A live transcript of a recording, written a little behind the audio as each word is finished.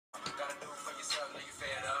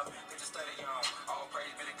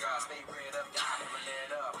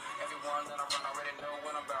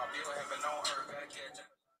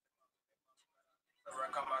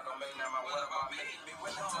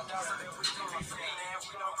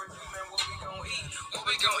What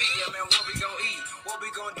we gon' eat, yeah, man, what we gon' eat? What we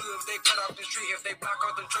gon' do if they cut off the tree? If they block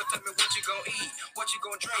off the truck, tell me what you gon' eat? What you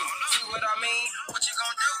gon' drink? See what I mean? What you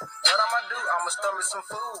gon' do? What I'ma do? I'ma stomach some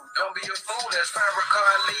food. Don't be a fool. That's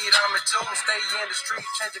Farrakhan lead. I'm in tune. Stay in the street,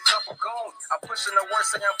 change a couple goons. I'm pushing the word,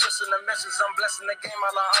 say I'm pushing the message. I'm blessing the game.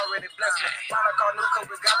 Allah already blessed me. Final call, new code,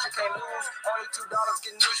 we got you, can't lose. Only $2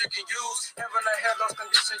 get news you can use. Heaven or hell, those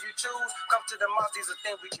conditions you choose. Come to the mouth, these are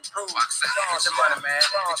things we can prove. Get your money, man.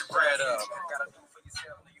 Get your bread up. Gotta do for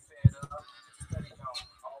yourself, know you fed up. Study on.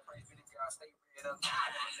 All praise be to God. Stay read up. Keep up.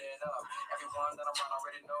 Everyone that I'm around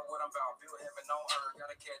already know what I'm about. Build heaven on earth.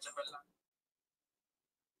 Gotta catch up a lot.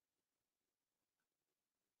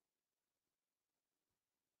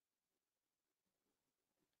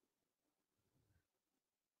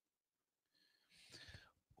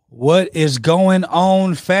 What is going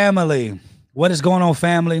on, family? What is going on,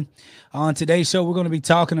 family? On today's show, we're going to be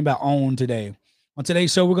talking about on today. On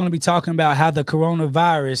today's show, we're going to be talking about how the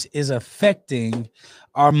coronavirus is affecting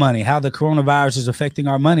our money, how the coronavirus is affecting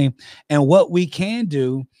our money, and what we can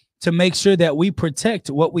do to make sure that we protect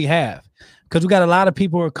what we have. Because we got a lot of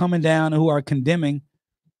people who are coming down who are condemning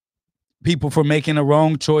people for making the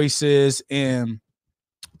wrong choices and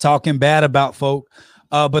talking bad about folk.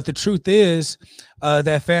 But the truth is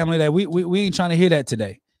that family that we ain't trying to hear that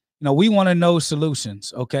today. You know, we want to know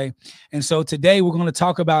solutions. Okay. And so today we're going to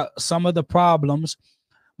talk about some of the problems,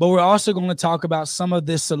 but we're also going to talk about some of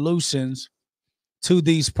the solutions to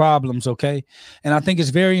these problems. Okay. And I think it's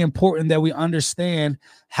very important that we understand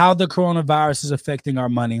how the coronavirus is affecting our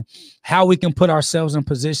money, how we can put ourselves in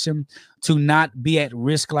position to not be at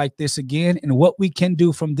risk like this again, and what we can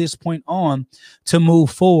do from this point on to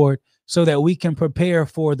move forward so that we can prepare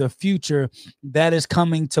for the future that is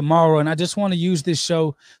coming tomorrow. And I just want to use this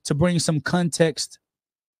show to bring some context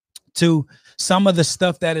to some of the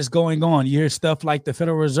stuff that is going on. You hear stuff like the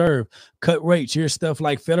Federal Reserve cut rates. You hear stuff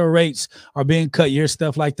like federal rates are being cut. You hear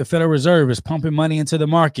stuff like the Federal Reserve is pumping money into the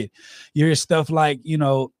market. You hear stuff like, you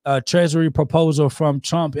know, a Treasury proposal from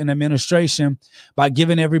Trump and administration by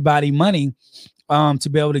giving everybody money to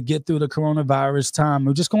be able to get through the coronavirus time.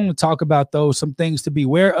 We're just going to talk about those, some things to be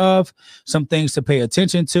aware of, some things to pay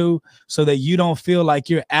attention to, so that you don't feel like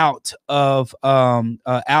you're out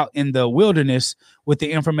in the wilderness with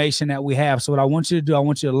the information that we have. So what I want you to do, I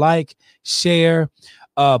want you to like, share,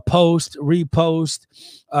 post, repost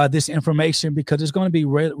this information, because it's going to be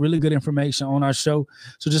really good information on our show.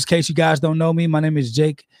 So just in case you guys don't know me, my name is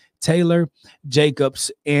Jake Taylor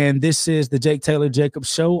Jacobs, and this is the Jake Taylor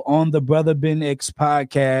Jacobs Show on the Brother Ben X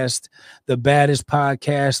podcast, the baddest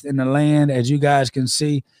podcast in the land. As you guys can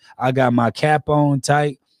see, I got my cap on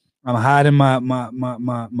tight. I'm hiding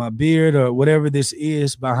my beard or whatever this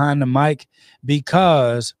is behind the mic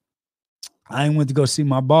because I went to go see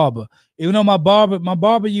my barber. Even though my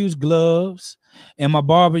barber used gloves and my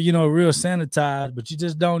barber, you know, real sanitized, but you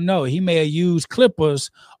just don't know. He may have used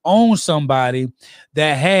clippers on somebody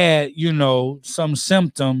that had, you know, some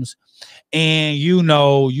symptoms, and, you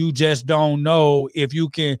know, you just don't know if you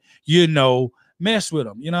can, you know, mess with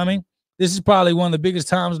them. You know what I mean? This is probably one of the biggest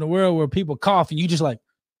times in the world where people cough and you just like,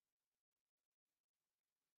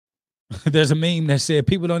 there's a meme that said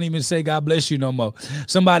people don't even say God bless you no more.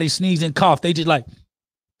 Somebody sneeze and cough, they just like.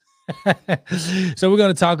 So we're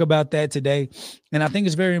going to talk about that today. And I think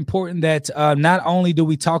it's very important that not only do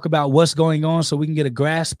we talk about what's going on so we can get a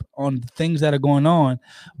grasp on the things that are going on,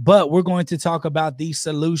 but we're going to talk about these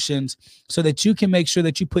solutions so that you can make sure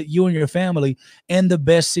that you put you and your family in the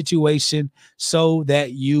best situation so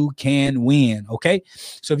that you can win. Okay.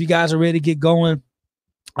 So if you guys are ready to get going,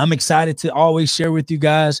 I'm excited to always share with you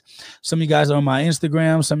guys. Some of you guys are on my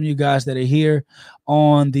Instagram, some of you guys that are here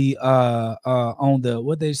on the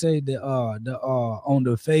what they say, the on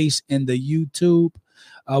the face and the YouTube.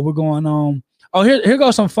 We're going on. Oh, here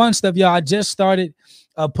goes some fun stuff, y'all. I just started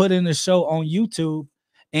putting the show on YouTube,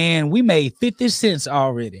 and we made 50 cents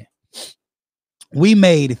already. We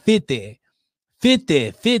made 50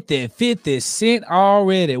 cent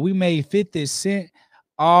already. We made 50 cent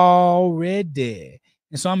already.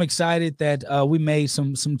 And so I'm excited that we made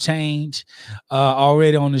some change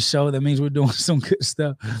already on the show. That means we're doing some good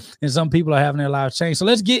stuff, and some people are having their lives change. So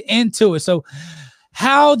let's get into it. So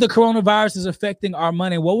how the coronavirus is affecting our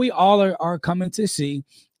money, what we all are coming to see,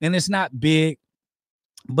 and it's not big,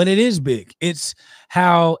 but it is big. It's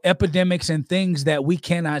how epidemics and things that we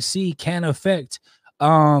cannot see can affect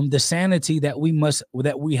the sanity that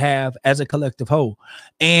we have as a collective whole.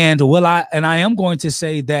 And I am going to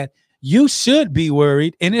say that you should be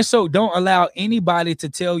worried. And if so, don't allow anybody to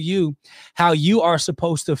tell you how you are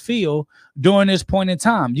supposed to feel during this point in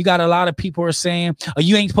time. You got a lot of people are saying, oh,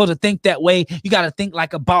 you ain't supposed to think that way. You got to think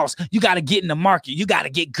like a boss. You got to get in the market. You got to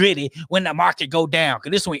get gritty when the market go down, because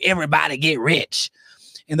this is when everybody get rich.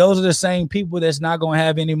 And those are the same people that's not going to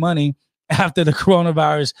have any money after the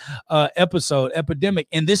coronavirus epidemic.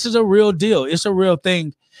 And this is a real deal. It's a real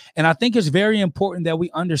thing. And I think it's very important that we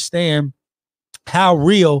understand how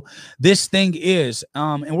real this thing is.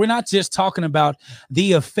 And we're not just talking about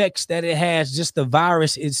the effects that it has, just the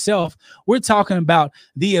virus itself. We're talking about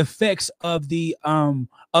the effects of the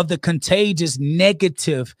contagious,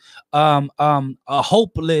 negative, a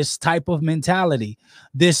hopeless type of mentality.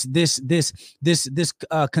 This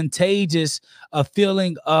contagious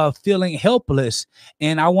feeling of feeling helpless.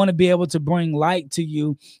 And I want to be able to bring light to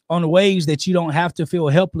you on ways that you don't have to feel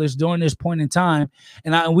helpless during this point in time.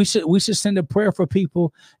 And we should send a prayer for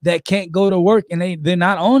people that can't go to work and they're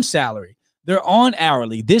not on salary. They're on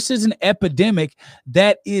hourly. This is an epidemic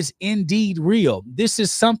that is indeed real. This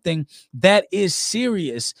is something that is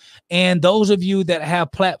serious. And those of you that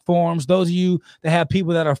have platforms, those of you that have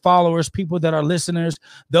people that are followers, people that are listeners,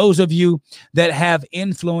 those of you that have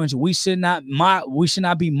influence, we should not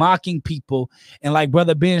be mocking people. And like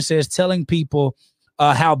Brother Ben says, telling people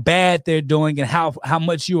how bad they're doing and how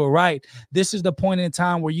much you are right. This is the point in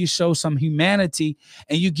time where you show some humanity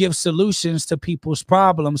and you give solutions to people's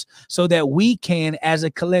problems so that we can, as a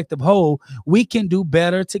collective whole, we can do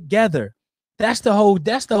better together. That's the whole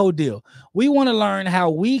deal. We want to learn how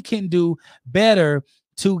we can do better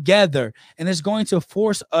together. And it's going to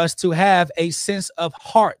force us to have a sense of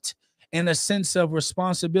heart and a sense of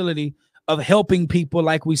responsibility of helping people,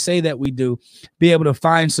 like we say that we do, be able to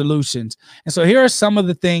find solutions. And so here are some of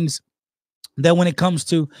the things that when it comes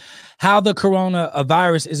to how the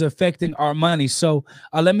coronavirus is affecting our money. So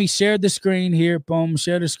let me share the screen here. Boom,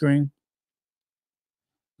 share the screen.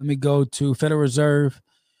 Let me go to Federal Reserve.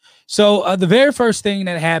 So the very first thing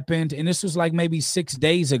that happened, and this was like maybe 6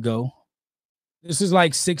 days ago. This is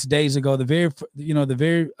like 6 days ago. The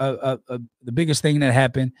biggest thing that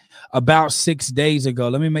happened about 6 days ago.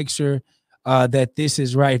 Let me make sure that this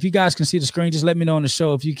is right. If you guys can see the screen, just let me know on the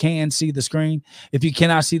show if you can see the screen. If you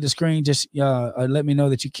cannot see the screen, just let me know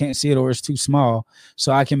that you can't see it or it's too small,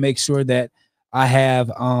 so I can make sure that I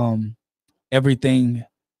have everything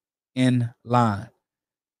in line.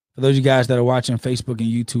 For those of you guys that are watching Facebook and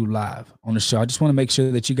YouTube live on the show, I just want to make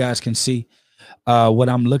sure that you guys can see what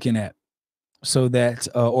I'm looking at, so that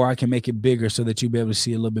or I can make it bigger so that you'll be able to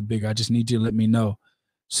see a little bit bigger. I just need you to let me know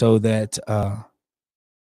so that I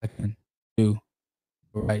can do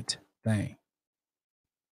the right thing.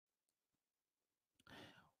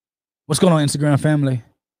 What's going on, Instagram family?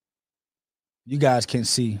 You guys can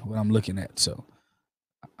see what I'm looking at, so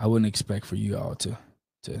I wouldn't expect for you all to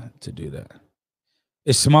do that.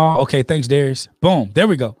 It's small. Okay, thanks, Darius. Boom. There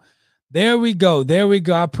we go.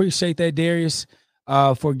 I appreciate that, Darius,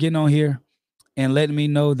 for getting on here and letting me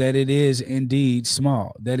know that it is indeed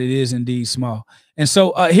small. And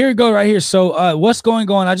so here we go right here. So what's going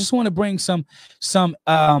on? I just want to bring some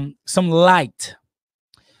light.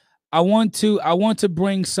 I want to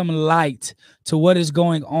bring some light to what is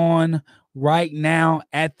going on right now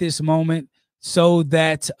at this moment, so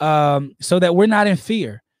that we're not in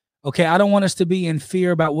fear. Okay, I don't want us to be in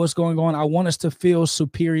fear about what's going on. I want us to feel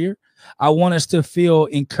superior. I want us to feel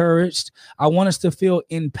encouraged. I want us to feel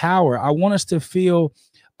empowered. I want us to feel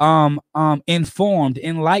informed,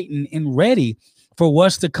 enlightened, and ready for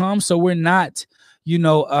what's to come. So we're not, we're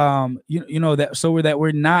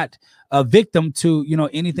not a victim to,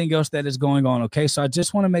 anything else that is going on. Okay, so I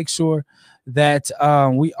just want to make sure that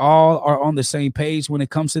we all are on the same page when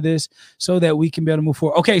it comes to this, so that we can be able to move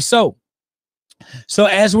forward. Okay, so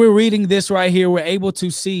as we're reading this right here, we're able to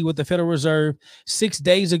see with the Federal Reserve 6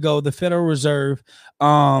 days ago, the Federal Reserve,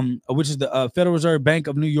 which is the Federal Reserve Bank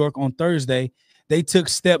of New York, on Thursday, they took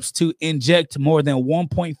steps to inject more than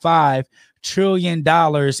 $1.5 trillion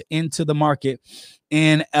into the market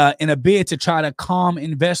in a bid to try to calm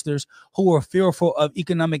investors who are fearful of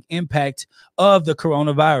economic impact of the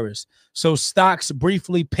coronavirus. So stocks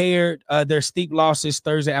briefly paired their steep losses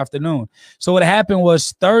Thursday afternoon. So what happened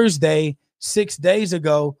was Thursday, 6 days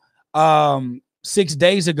ago, the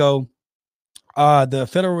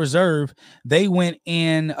Federal Reserve, they went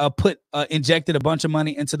in, injected a bunch of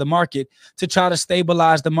money into the market to try to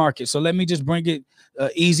stabilize the market. So let me just bring it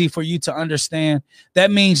easy for you to understand. That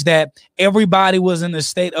means that everybody was in a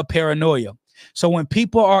state of paranoia. So when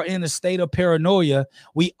people are in a state of paranoia,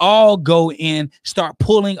 we all go in, start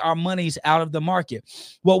pulling our monies out of the market.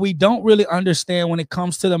 What we don't really understand when it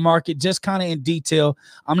comes to the market, just kind of in detail,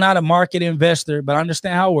 I'm not a market investor, but I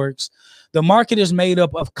understand how it works. The market is made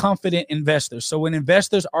up of confident investors. So when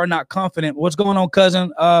investors are not confident, what's going on,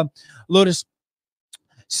 cousin Lotus?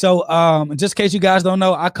 So just in case you guys don't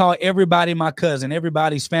know, I call everybody my cousin,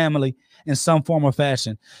 everybody's family in some form or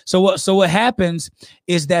fashion. So what happens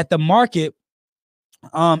is that the market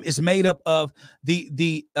is made up of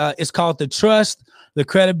the it's called the trust, the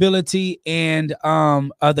credibility, and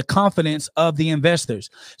the confidence of the investors.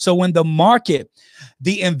 So when the market,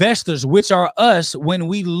 the investors, which are us, when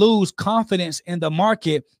we lose confidence in the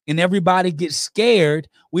market and everybody gets scared,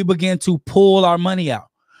 we begin to pull our money out.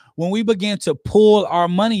 When we begin to pull our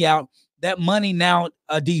money out, that money now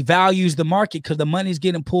devalues the market because the money's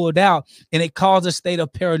getting pulled out, and it causes a state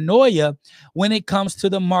of paranoia when it comes to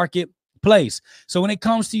the marketplace. So when it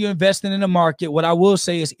comes to you investing in the market, what I will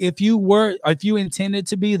say is if you intended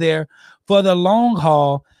to be there for the long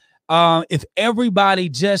haul, if everybody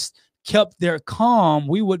just kept their calm,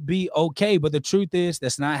 we would be okay. But the truth is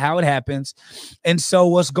that's not how it happens. And so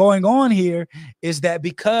what's going on here is that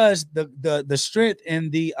because the strength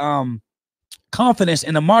and the confidence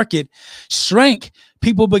in the market shrank,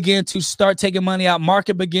 people began to start taking money out,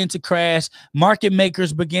 market began to crash, market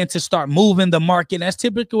makers began to start moving the market. And that's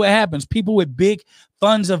typically what happens. People with big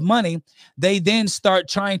funds of money, they then start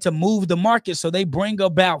trying to move the market. So they bring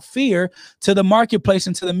about fear to the marketplace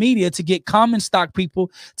and to the media to get common stock people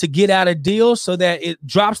to get out of deals so that it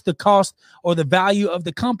drops the cost or the value of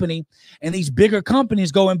the company. And these bigger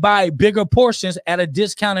companies go and buy bigger portions at a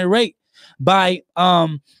discounted rate by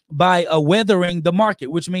weathering the market,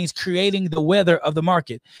 which means creating the weather of the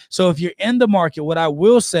market. So if you're in the market, what I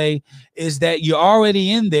will say is that you're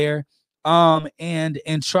already in there,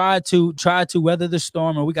 and try to weather the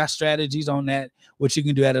storm. And we got strategies on that, which you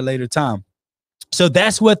can do at a later time. So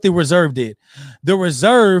that's what the reserve did. The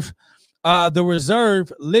reserve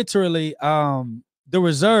literally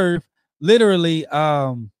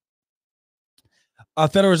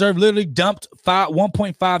Federal Reserve literally dumped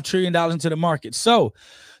 $1.5 trillion into the market. So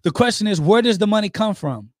the question is, where does the money come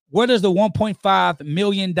from? Where does the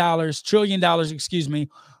 $1.5 trillion,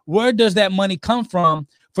 where does that money come from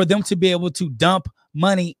for them to be able to dump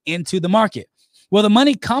money into the market? Well, the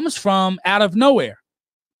money comes from out of nowhere.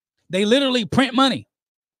 They literally print money.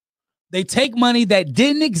 They take money that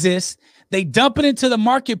didn't exist. They dump it into the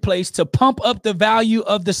marketplace to pump up the value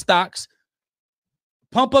of the stocks,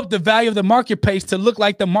 pump up the value of the marketplace to look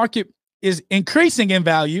like the market is increasing in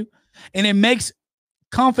value. And it makes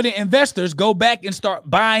confident investors go back and start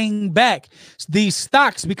buying back these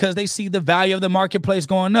stocks because they see the value of the marketplace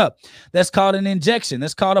going up. That's called an injection.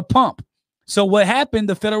 That's called a pump. So what happened,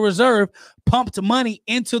 the Federal Reserve pumped money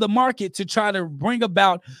into the market to try to bring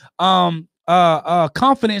about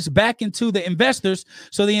confidence back into the investors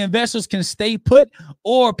so the investors can stay put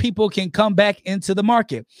or people can come back into the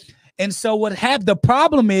market. And so the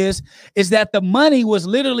problem is that the money was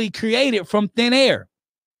literally created from thin air.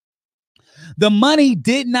 The money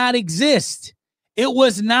did not exist. It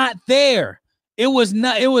was not there. It was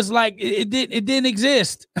like it didn't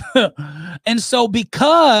exist. And so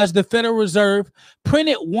because the Federal Reserve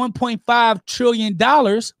printed $1.5 trillion,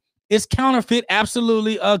 it's counterfeit,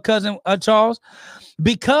 absolutely, cousin Charles,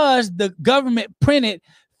 because the government printed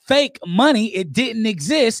fake money. It didn't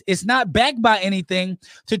exist. It's not backed by anything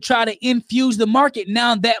to try to infuse the market.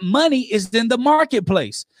 Now that money is in the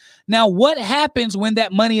marketplace. Now, what happens when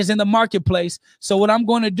that money is in the marketplace? So what I'm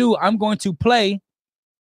going to do, I'm going to play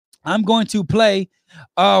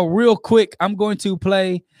real quick. I'm going to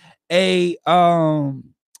play a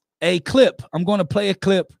clip. I'm going to play a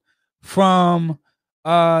clip from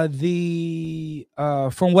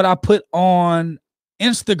from what I put on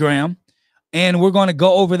Instagram. And we're going to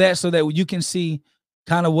go over that so that you can see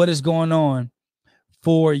kind of what is going on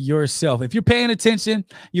for yourself. If you're paying attention,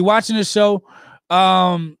 you're watching the show,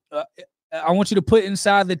 I want you to put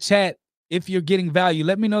inside the chat if you're getting value.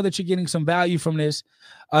 Let me know that you're getting some value from this,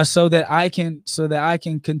 so that I can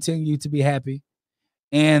continue to be happy,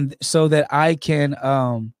 and so that I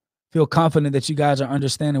can feel confident that you guys are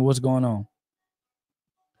understanding what's going on.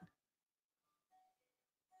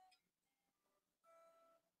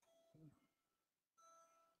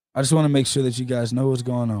 I just want to make sure that you guys know what's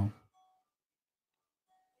going on.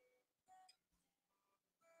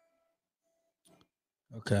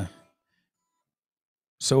 Okay.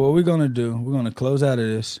 So what we're going to do, we're going to close out of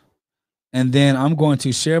this, and then I'm going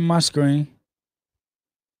to share my screen.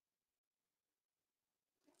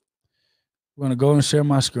 We're going to go and share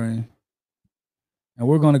my screen, and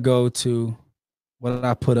we're going to go to what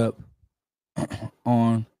I put up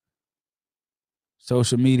on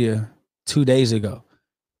social media 2 days ago.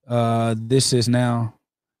 This is now,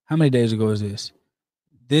 how many days ago is this?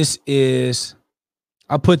 This is,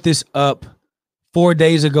 I put this up 4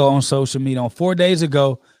 days ago on social media. On 4 days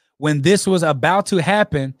ago, when this was about to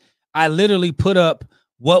happen, I literally put up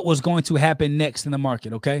what was going to happen next in the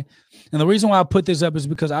market, okay? And the reason why I put this up is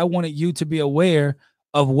because I wanted you to be aware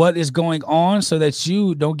of what is going on so that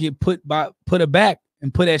you don't get put aback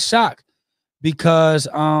and put at shock, because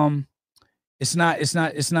it's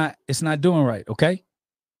not doing right, okay?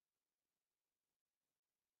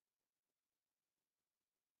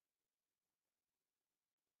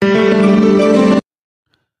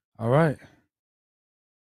 All right.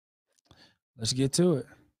 Let's get to it.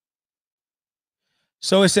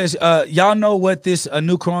 So it says, y'all know what this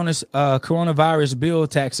new coronavirus bill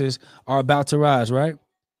taxes are about to rise, right?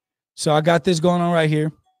 So I got this going on right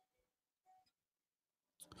here.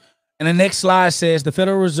 And the next slide says the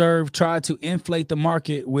Federal Reserve tried to inflate the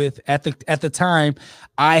market with, at the time,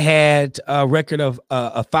 I had a record of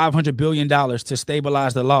 $500 billion to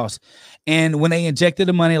stabilize the loss. And when they injected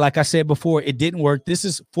the money, like I said before, it didn't work. This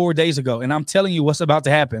is 4 days ago. And I'm telling you what's about to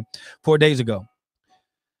happen 4 days ago.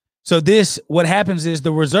 So what happens is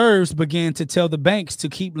the reserves begin to tell the banks to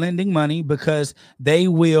keep lending money because they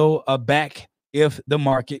will back if the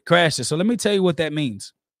market crashes. So let me tell you what that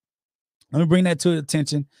means. Let me bring that to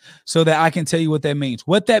attention so that I can tell you what that means.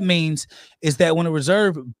 What that means is that when a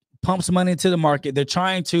reserve pumps money into the market, they're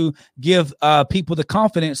trying to give people the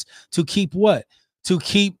confidence to keep what? To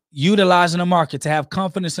keep utilizing the market, to have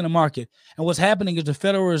confidence in the market. And what's happening is the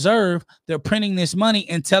Federal Reserve, they're printing this money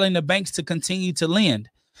and telling the banks to continue to lend.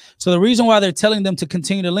 So the reason why they're telling them to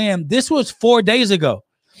continue to lend, this was 4 days ago.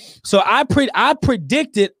 So I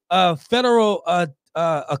predicted a federal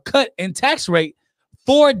a cut in tax rate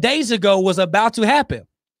 4 days ago was about to happen.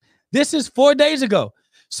 This is 4 days ago.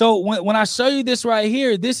 So when I show you this right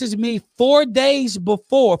here, this is me 4 days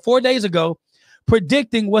ago,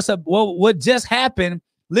 predicting what just happened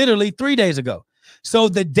literally 3 days ago. So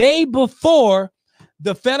the day before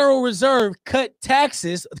the Federal Reserve cut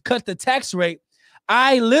the tax rate,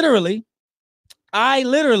 I literally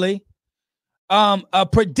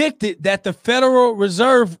predicted that the Federal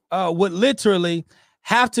Reserve would literally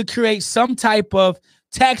have to create some type of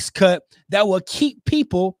tax cut that will keep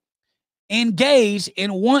people engaged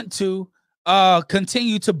and want to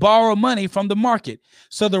continue to borrow money from the market.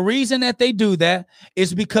 So the reason that they do that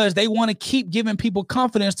is because they want to keep giving people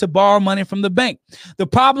confidence to borrow money from the bank. The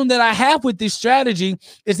problem that I have with this strategy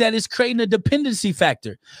is that it's creating a dependency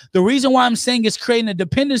factor. The reason why I'm saying it's creating a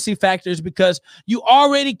dependency factor is because you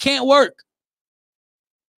already can't work.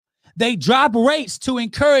 They drop rates to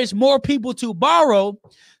encourage more people to borrow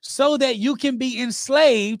so that you can be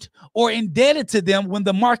enslaved or indebted to them when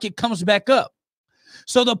the market comes back up.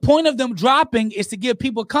 So the point of them dropping is to give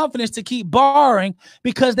people confidence to keep borrowing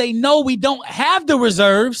because they know we don't have the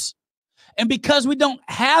reserves. And because we don't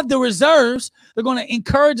have the reserves, they're going to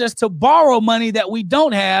encourage us to borrow money that we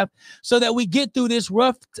don't have so that we get through this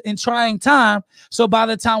rough and trying time. So by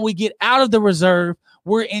the time we get out of the reserve,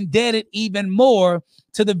 we're indebted even more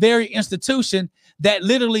to the very institution that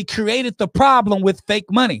literally created the problem with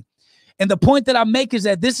fake money. And the point that I make is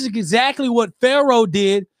that this is exactly what Pharaoh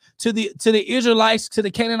did to the Israelites, to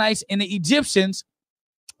the Canaanites, and the Egyptians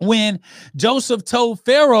when Joseph told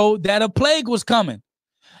Pharaoh that a plague was coming.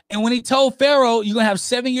 And when he told Pharaoh, you're going to have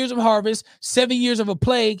 7 years of harvest, 7 years of a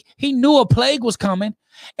plague, he knew a plague was coming.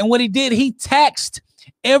 And what he did, he taxed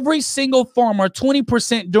every single farmer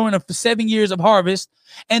 20% during the 7 years of harvest.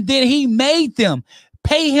 And then he made them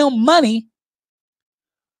pay him money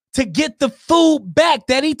to get the food back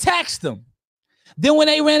that he taxed them. Then when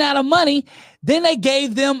they ran out of money, then they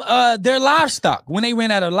gave them their livestock. When they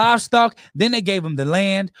ran out of livestock, then they gave them the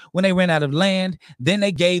land. When they ran out of land, then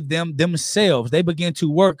they gave them themselves. They began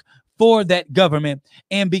to work for that government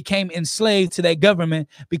and became enslaved to that government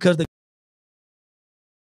because the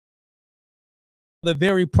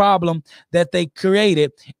very problem that they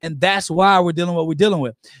created. And that's why we're dealing with what we're dealing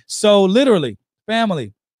with. So literally,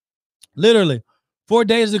 family, 4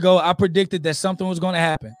 days ago, I predicted that something was going to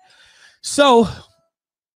happen. So,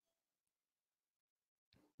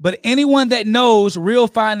 but anyone that knows real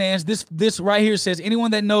finance, this right here says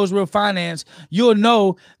anyone that knows real finance, you'll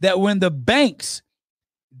know that when the banks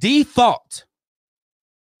default,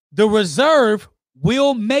 the reserve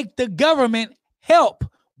will make the government help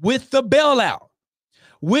with the bailout,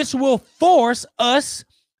 which will force us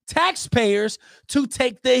taxpayers to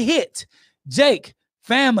take the hit. Jake,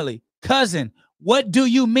 family, cousin, what do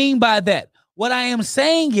you mean by that? What I am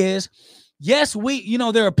saying is Yes,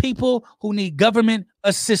 there are people who need government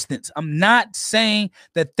assistance. I'm not saying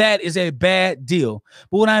that that is a bad deal.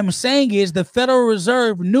 But what I'm saying is the Federal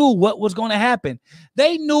Reserve knew what was going to happen.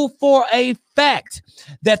 They knew for a fact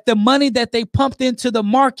that the money that they pumped into the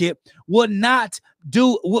market would not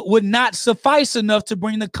suffice enough to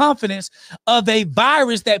bring the confidence of a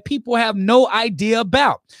virus that people have no idea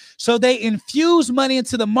about. So they infuse money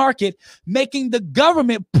into the market, making the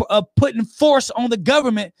government putting force on the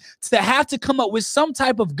government to have to come up with some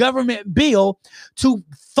type of government bill to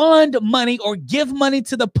fund money or give money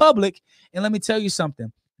to the public. And let me tell you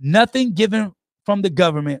something, nothing given from the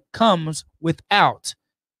government comes without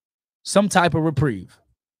some type of reprieve.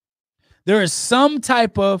 There is some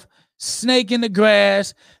type of snake in the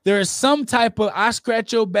grass. There is some type of I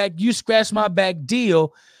scratch your back, you scratch my back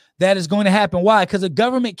deal that is going to happen. Why? Because the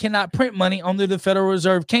government cannot print money, only the Federal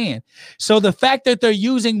Reserve can. So the fact that they're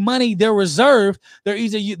using money, their reserve, they're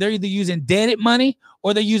either using debted money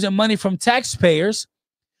or they're using money from taxpayers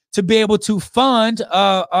to be able to fund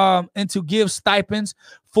and to give stipends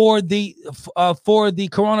for the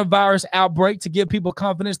coronavirus outbreak, to give people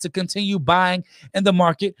confidence to continue buying in the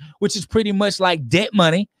market, which is pretty much like debt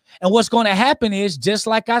money. And what's going to happen is, just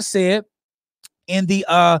like I said in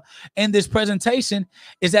this presentation,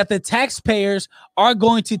 is that the taxpayers are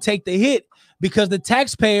going to take the hit, because the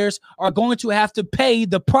taxpayers are going to have to pay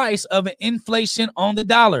the price of an inflation on the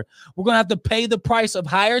dollar. We're going to have to pay the price of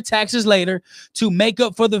higher taxes later to make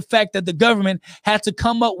up for the fact that the government had to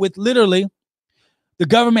come up with literally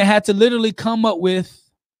come up with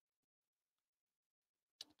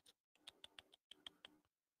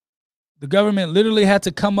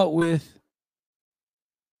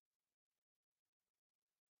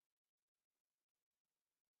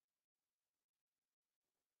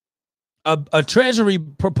a treasury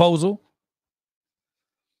proposal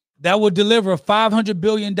that will deliver $500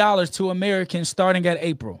 billion to Americans starting at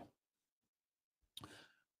April.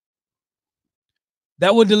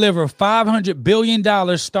 That would deliver $500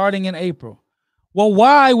 billion starting in April. Well,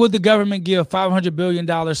 why would the government give $500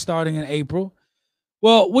 billion starting in April?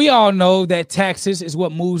 Well, we all know that taxes is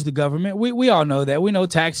what moves the government. We all know that. We know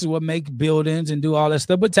taxes what make buildings and do all that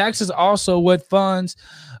stuff, but taxes also what funds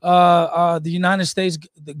the United States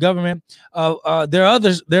government. There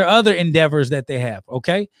are other endeavors that they have.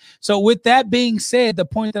 Okay, so with that being said, the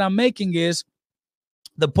point that I'm making is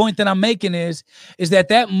that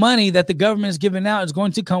that money that the government is giving out is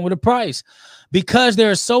going to come with a price. Because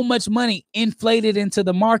there is so much money inflated into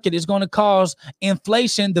the market, it's going to cause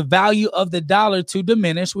inflation, the value of the dollar to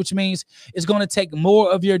diminish, which means it's going to take more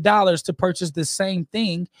of your dollars to purchase the same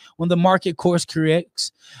thing when the market course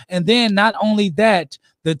corrects. And then not only that,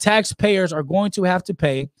 the taxpayers are going to have to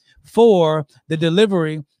pay for the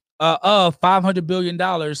delivery of $500 billion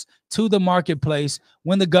to the marketplace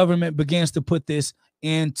when the government begins to put this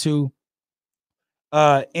into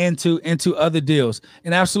other deals.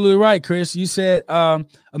 And absolutely right, Chris. You said a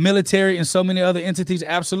military and so many other entities.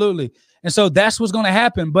 Absolutely. And so that's what's going to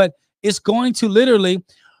happen. But it's going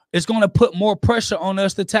to put more pressure on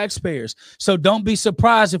us, the taxpayers. So don't be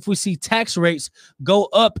surprised if we see tax rates go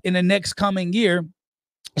up in the next coming year,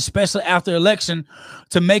 especially after election,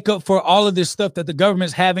 to make up for all of this stuff that the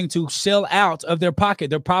government's having to shell out of their pocket.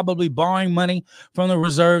 They're probably borrowing money from the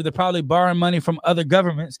reserve. They're probably borrowing money from other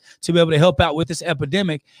governments to be able to help out with this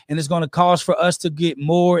epidemic. And it's going to cause for us to get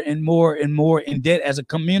more and more and more in debt as a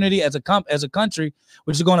community, as a country,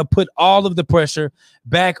 which is going to put all of the pressure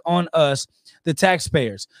back on us, the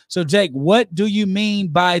taxpayers. So Jake, what do you mean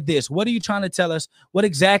by this? What are you trying to tell us? What's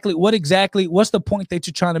the point that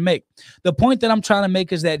you're trying to make? The point that I'm trying to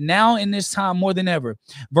make is that now in this time more than ever,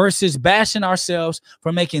 versus bashing ourselves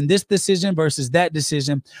for making this decision versus that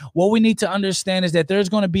decision, what we need to understand is that there's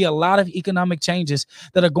going to be a lot of economic changes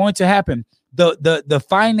that are going to happen. The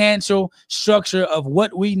financial structure of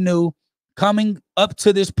what we knew coming up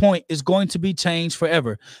to this point is going to be changed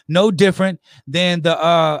forever. No different than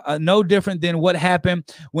what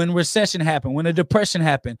happened when recession happened, when a depression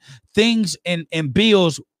happened. Things and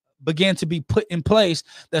bills began to be put in place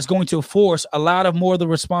that's going to force a lot of more of the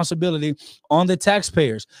responsibility on the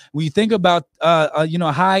taxpayers. When you think about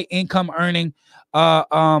high income earning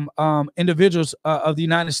individuals of the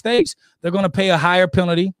United States, they're going to pay a higher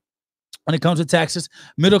penalty when it comes to taxes.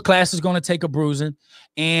 Middle class is going to take a bruising,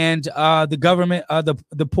 and the government,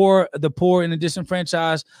 the poor and the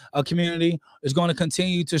disenfranchised community is going to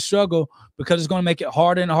continue to struggle, because it's going to make it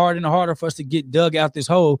harder and harder and harder for us to get dug out this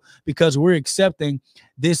hole, because we're accepting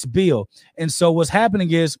this bill. And so what's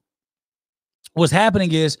happening is what's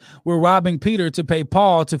happening is we're robbing Peter to pay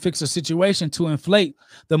Paul to fix a situation to inflate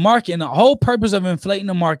the market. And the whole purpose of inflating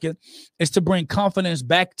the market is to bring confidence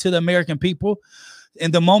back to the American people.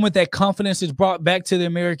 And the moment that confidence is brought back to the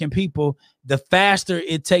American people, the faster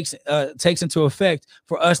it takes into effect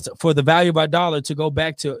for us for the value of our dollar to go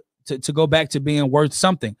back to go back to being worth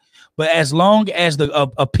something. But as long as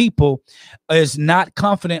a people is not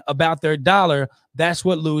confident about their dollar, that's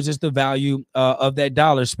what loses the value of that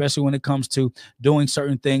dollar, especially when it comes to doing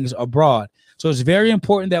certain things abroad. So it's very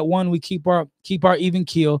important that one, we keep our even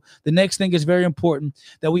keel. The next thing is very important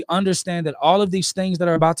that we understand that all of these things that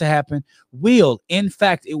are about to happen will, in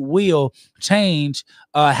fact, it will change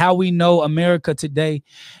how we know America today.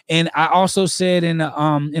 And I also said in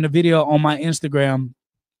a video on my Instagram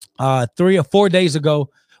 3 or 4 days ago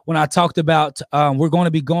when I talked about we're going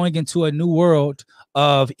to be going into a new world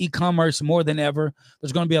of e-commerce more than ever.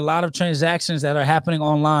 There's going to be a lot of transactions that are happening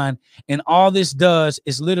online, and all this does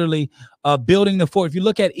is literally building the fort. If you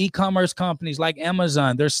look at e-commerce companies like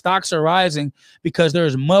Amazon, their stocks are rising because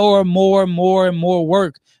there's more and more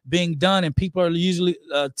work being done, and people are usually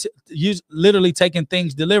literally taking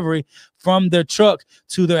things delivery from their truck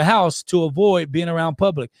to their house to avoid being around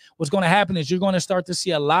public. What's going to happen is you're going to start to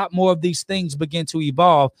see a lot more of these things begin to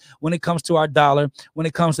evolve when it comes to our dollar, when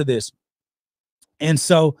it comes to this. And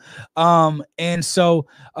so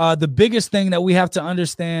the biggest thing that we have to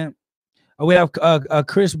understand, we have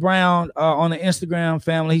Chris Brown on the Instagram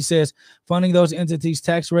family. He says funding those entities'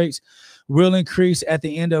 tax rates will increase at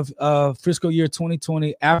the end of fiscal year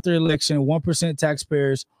 2020. After election, 1%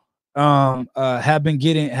 taxpayers have been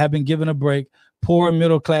given a break. Poor and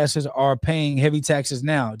middle classes are paying heavy taxes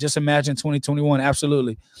now. Just imagine 2021.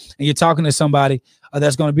 Absolutely. And you're talking to somebody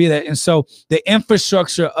that's going to be that. And so the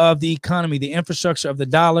infrastructure of the economy, the infrastructure of the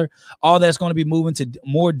dollar, all that's going to be moving to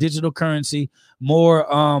more digital currency,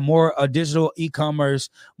 more digital e-commerce,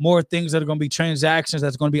 more things that are going to be transactions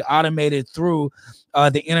that's going to be automated through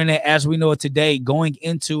the internet as we know it today, going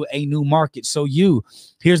into a new market. So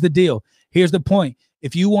here's the deal. Here's the point.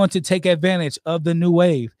 If you want to take advantage of the new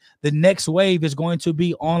wave, the next wave is going to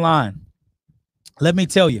be online. Let me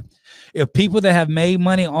tell you, if people that have made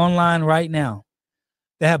money online right now,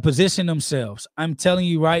 that have positioned themselves, I'm telling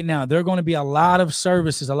you right now, there are going to be a lot of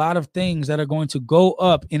services, a lot of things that are going to go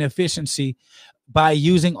up in efficiency by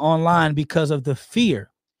using online because of the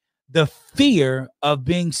fear of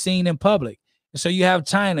being seen in public. So you have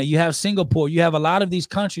China, you have Singapore, you have a lot of these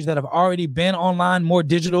countries that have already been online, more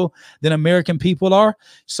digital than American people are.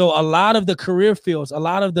 So a lot of the career fields, a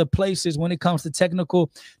lot of the places when it comes to technical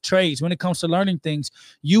trades, when it comes to learning things,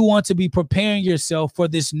 you want to be preparing yourself for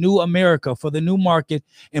this new America, for the new market,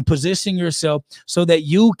 and positioning yourself so that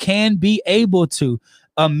you can be able to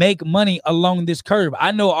make money along this curve.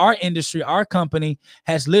 I know our industry, our company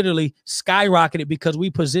has literally skyrocketed because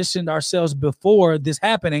we positioned ourselves before this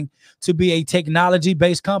happening to be a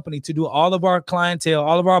technology-based company, to do all of our clientele,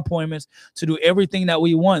 all of our appointments, to do everything that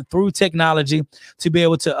we want through technology, to be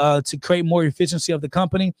able to create more efficiency of the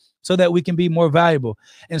company so that we can be more valuable.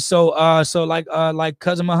 And so like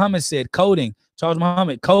Cousin Muhammad said, coding, Charles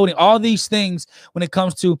Muhammad, coding, all these things when it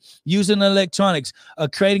comes to using electronics,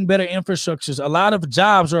 creating better infrastructures. A lot of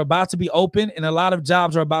jobs are about to be open and a lot of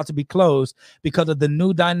jobs are about to be closed because of the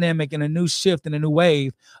new dynamic and a new shift and a new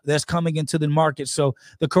wave that's coming into the market. So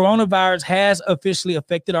the coronavirus has officially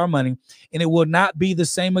affected our money and it will not be the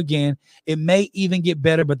same again. It may even get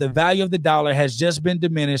better, but the value of the dollar has just been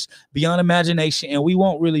diminished beyond imagination, and we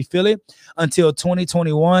won't really feel it until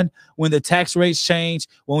 2021 when the tax rates change,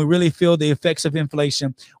 when we really feel the effects of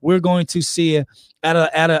inflation. We're going to see it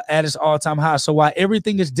at its all-time high. So while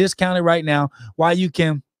everything is discounted right now, while you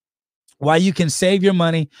can save your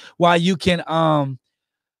money, while you can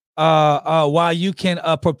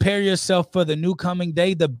prepare yourself for the new coming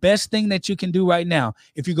day, the best thing that you can do right now,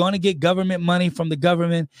 if you're going to get government money from the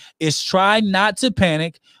government, is try not to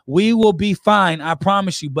panic. We will be fine, I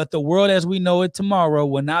promise you. But the world as we know it tomorrow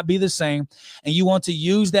will not be the same. And you want to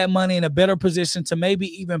use that money in a better position to maybe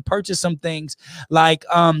even purchase some things like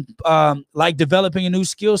developing a new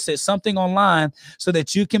skill set, something online, so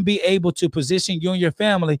that you can be able to position you and your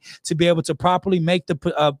family to be able to properly make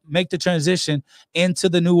the transition into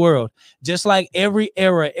the new world. Just like every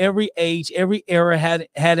era, every age, every era had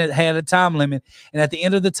a time limit. And at the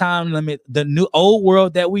end of the time limit, the new old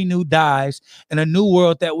world that we knew dies and a new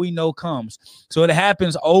world that we know comes. So it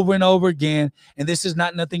happens over and over again. And this is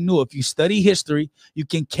not nothing new. If you study history, you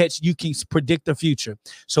can predict the future.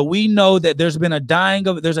 So we know that there's a dying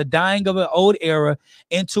of an old era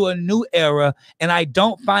into a new era. And I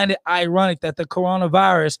don't find it ironic that the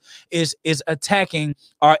coronavirus is attacking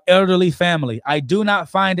our elderly family. I do not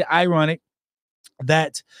find it ironic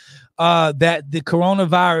that that the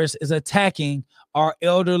coronavirus is attacking our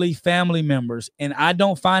elderly family members, and I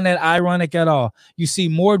don't find that ironic at all. You see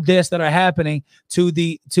more deaths that are happening to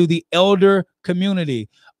the elder community,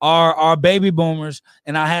 our baby boomers,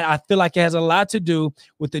 and I feel like it has a lot to do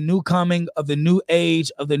with the new coming of the new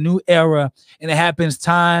age of the new era, and it happens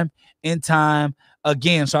time and time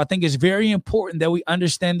again. So I think it's very important that we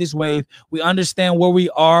understand this wave, we understand where we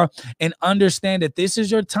are, and understand that this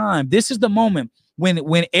is your time. This is the moment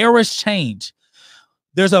when eras change.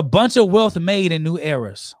 There's a bunch of wealth made in new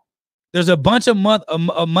eras. There's a bunch of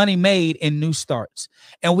money made in new starts.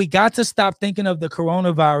 And we got to stop thinking of the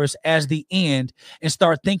coronavirus as the end and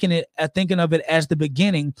start thinking of it as the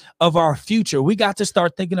beginning of our future. We got to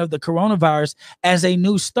start thinking of the coronavirus as a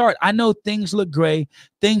new start. I know things look gray,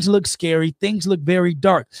 things look scary, things look very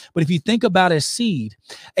dark. But if you think about a seed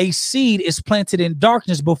is planted in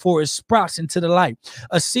darkness before it sprouts into the light.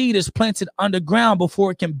 A seed is planted underground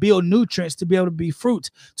before it can build nutrients to be able to be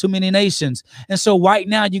fruit to many nations. And so right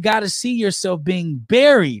now, you got to see yourself being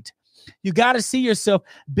buried. You got to see yourself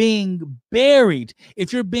being buried.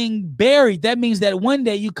 If you're being buried, that means that one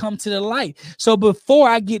day you come to the light. So before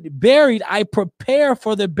I get buried, I prepare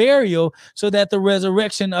for the burial so that the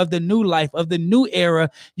resurrection of the new life, of the new era,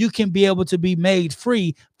 you can be able to be made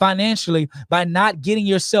free financially by not getting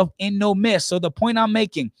yourself in no mess. So the point I'm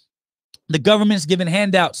making, the government's giving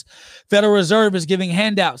handouts. Federal Reserve is giving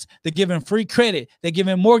handouts. They're giving free credit. They're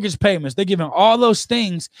giving mortgage payments. They're giving all those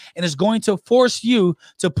things. And it's going to force you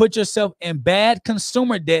to put yourself in bad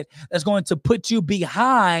consumer debt that's going to put you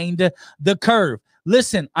behind the curve.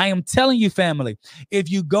 Listen, I am telling you, family, if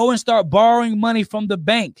you go and start borrowing money from the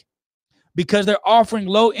bank because they're offering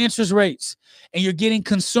low interest rates and you're getting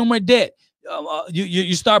consumer debt,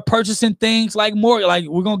 you start purchasing things like more, like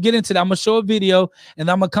we're going to get into that. I'm going to show a video and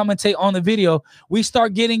I'm going to commentate on the video. We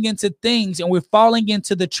start getting into things and we're falling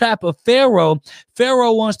into the trap of Pharaoh.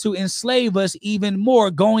 Pharaoh wants to enslave us even more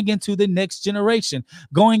going into the next generation,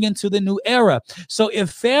 going into the new era. So if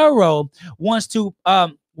Pharaoh wants to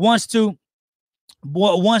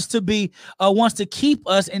keep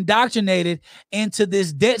us indoctrinated into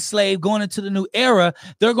this debt slave going into the new era,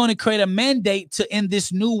 they're going to create a mandate to in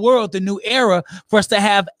this new world, the new era, for us to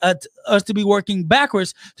have us to be working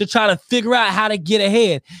backwards to try to figure out how to get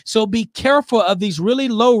ahead. So be careful of these really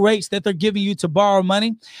low rates that they're giving you to borrow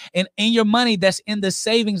money, and in your money that's in the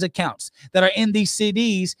savings accounts that are in these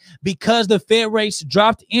CDs. Because the Fed rates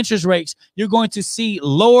dropped interest rates, you're going to see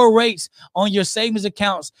lower rates on your savings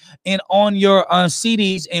accounts and on your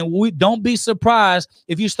CDs, and we don't be surprised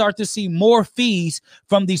if you start to see more fees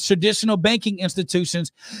from these traditional banking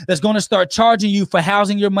institutions that's going to start charging you for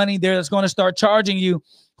housing your money there, that's going to start charging you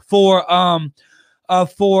for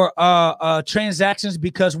transactions,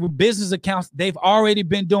 because with business accounts, they've already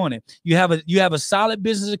been doing it. You have a solid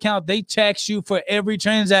business account, they tax you for every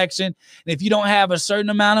transaction. And if you don't have a certain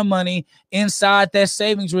amount of money inside that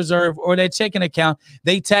savings reserve or that checking account,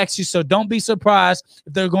 they tax you. So don't be surprised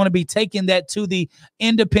if they're going to be taking that to the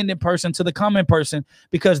independent person, to the common person,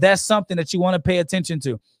 because that's something that you want to pay attention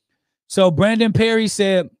to. So Brandon Perry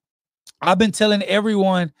said, I've been telling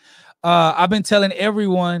everyone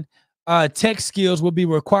tech skills will be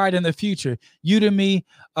required in the future. Udemy,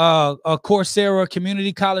 Coursera,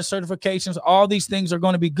 community college certifications, all these things are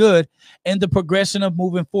going to be good in the progression of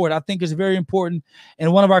moving forward. I think it's very important.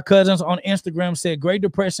 And one of our cousins on Instagram said, Great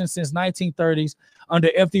Depression since 1930s under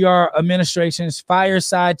FDR administration's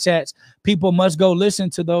fireside chats. People must go listen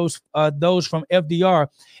to those from FDR.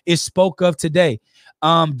 It spoke of today.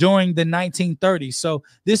 During the 1930s. So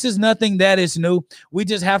this is nothing that is new. We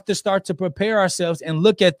just have to start to prepare ourselves and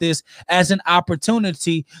look at this as an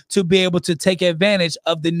opportunity to be able to take advantage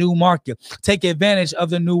of the new market, take advantage of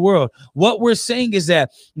the new world. What we're saying is that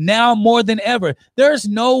now more than ever, there's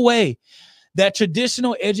no way that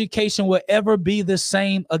traditional education will ever be the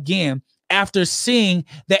same again after seeing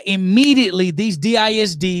that immediately these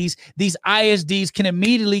DISDs, these ISDs can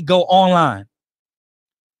immediately go online.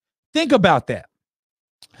 Think about that.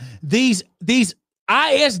 These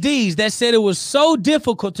ISDs that said it was so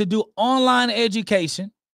difficult to do online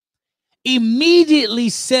education immediately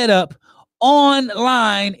set up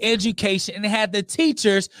online education and had the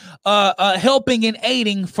teachers helping and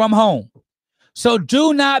aiding from home. So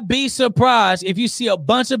do not be surprised if you see a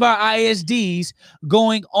bunch of our ISDs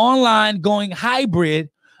going online, going hybrid,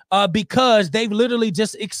 because they've literally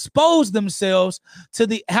just exposed themselves to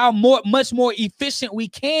much more efficient we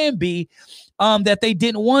can be that they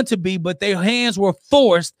didn't want to be, but their hands were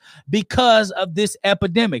forced because of this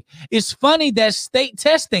epidemic. It's funny that state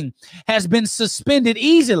testing has been suspended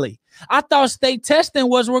easily. I thought state testing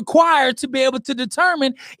was required to be able to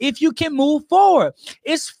determine if you can move forward.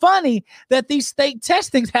 It's funny that these state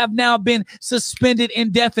testings have now been suspended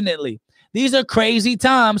indefinitely. These are crazy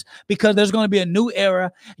times because there's going to be a new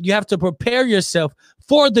era. You have to prepare yourself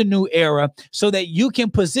for the new era so that you can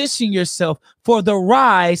position yourself for the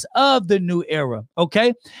rise of the new era.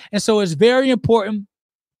 Okay. And so it's very important.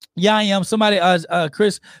 Yeah, I am. Somebody,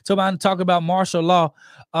 Chris, told me to talk about martial law.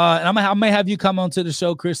 And I may have you come onto the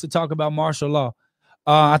show, Chris, to talk about martial law.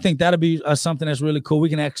 I think that'll be something that's really cool. We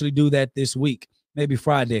can actually do that this week, maybe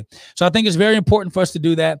Friday. So I think it's very important for us to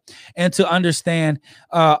do that and to understand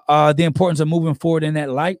the importance of moving forward in that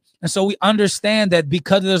light. And so we understand that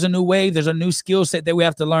because there's a new wave, there's a new skill set that we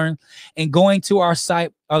have to learn. And going to our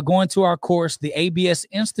site, going to our course, the ABS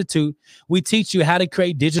Institute, we teach you how to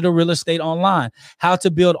create digital real estate online, how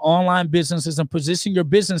to build online businesses and position your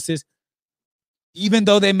businesses, even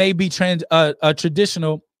though they may be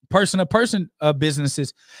traditional person-to-person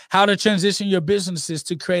businesses, how to transition your businesses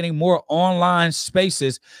to creating more online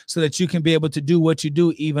spaces so that you can be able to do what you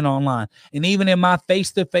do even online. And even in my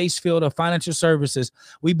face-to-face field of financial services,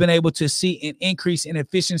 we've been able to see an increase in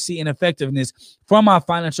efficiency and effectiveness from our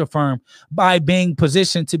financial firm by being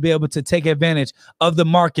positioned to be able to take advantage of the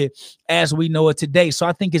market as we know it today. So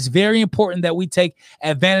I think it's very important that we take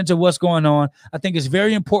advantage of what's going on. I think it's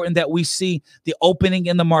very important that we see the opening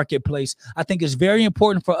in the marketplace. I think it's very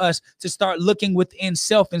important for us to start looking within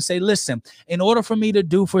self and say, listen, in order for me to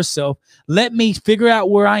do for self, let me figure out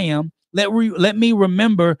where I am. Let me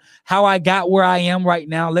remember how I got where I am right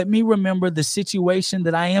now. Let me remember the situation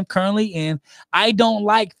that I am currently in. I don't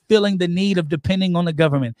like feeling the need of depending on the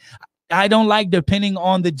government. I don't like depending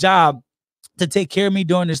on the job to take care of me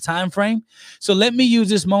during this time frame. So let me use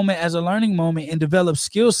this moment as a learning moment and develop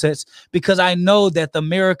skill sets, because I know that the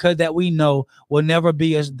America that we know will never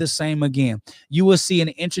be the same again. You will see an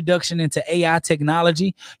introduction into AI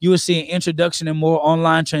technology. You will see an introduction in more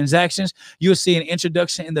online transactions. You will see an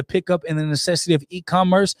introduction in the pickup and the necessity of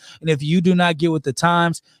e-commerce. And if you do not get with the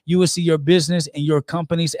times, you will see your business and your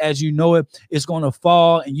companies as you know it is going to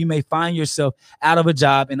fall, and you may find yourself out of a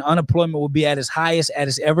job, and unemployment will be at its highest as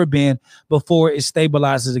it's ever been before it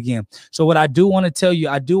stabilizes again. So what I do want to tell you,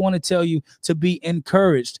 to be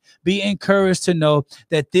encouraged. Be encouraged to know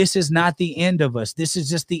that this is not the end of us. This is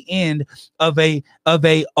just the end of a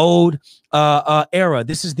old era.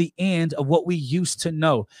 This is the end of what we used to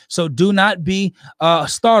know. So do not be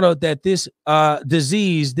startled that this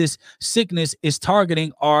disease, this sickness is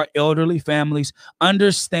targeting our elderly families.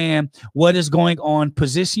 Understand what is going on.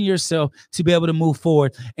 Position yourself to be able to move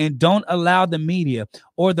forward, and don't allow the media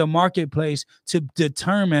or the marketplace to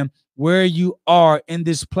determine where you are in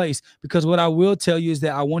this place. Because what I will tell you is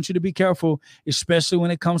that I want you to be careful, especially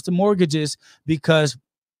when it comes to mortgages, because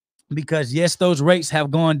yes, those rates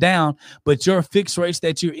have gone down, but your fixed rates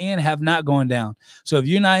that you're in have not gone down. So if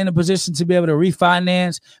you're not in a position to be able to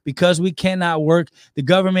refinance because we cannot work,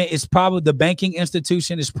 the banking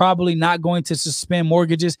institution is probably not going to suspend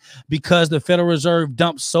mortgages, because the Federal Reserve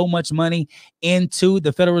dumps so much money into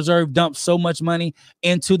the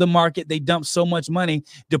market. They dump so much money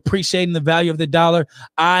depreciating the value of the dollar.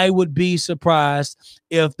 I would be surprised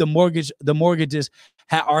if the mortgages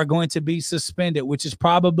are going to be suspended, which is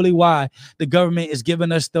probably why the government is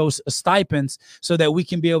giving us those stipends, so that we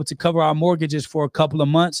can be able to cover our mortgages for a couple of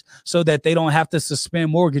months, so that they don't have to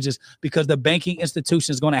suspend mortgages, because the banking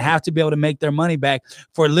institution is going to have to be able to make their money back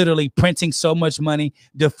for literally printing so much money,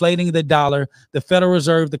 deflating the dollar. The Federal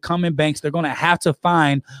Reserve, the common banks, they're going to have to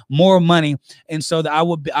find more money. And so that I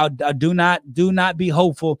do not be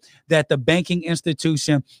hopeful that the banking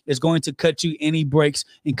institution is going to cut you any breaks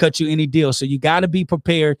and cut you any deals. So you got to be prepared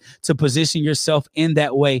to position yourself in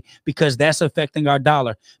that way, because that's affecting our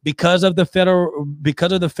dollar. Because of the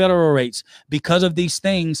federal rates, because of these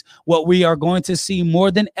things, what we are going to see more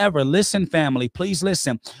than ever, listen, family, please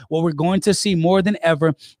listen. What we're going to see more than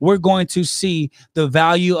ever, we're going to see the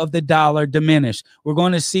value of the dollar diminish. We're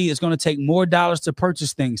going to see it's going to take more dollars to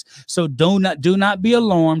purchase things. So do not be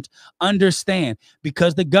alarmed. Understand,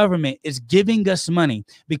 because the government is giving us money,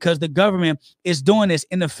 because the government is doing this,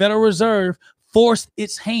 and the Federal Reserve forced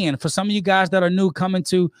its hand. For some of you guys that are new coming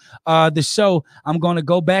to the show, I'm going to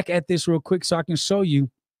go back at this real quick so I can show you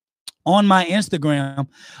on my Instagram.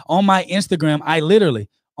 I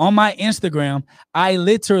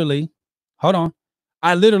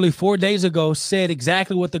literally 4 days ago said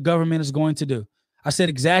exactly what the government is going to do. I said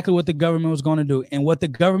exactly what the government was going to do. And what the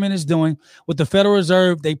government is doing with the Federal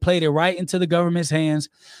Reserve, they played it right into the government's hands.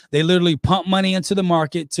 They literally pumped money into the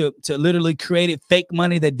market to literally create fake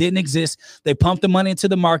money that didn't exist. They pumped the money into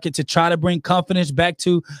the market to try to bring confidence back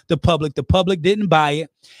to the public. The public didn't buy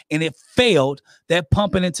it, and it failed. That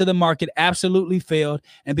pumping into the market absolutely failed.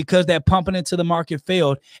 And because that pumping into the market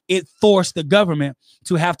failed, it forced the government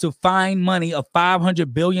to have to find money, a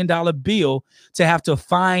 $500 billion bill, to have to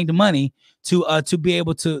find money to be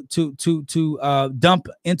able to dump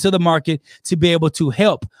into the market to be able to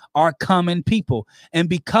help our common people. And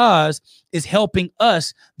because it's helping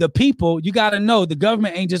us, the people, you got to know the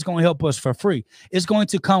government ain't just going to help us for free. It's going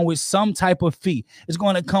to come with some type of fee. It's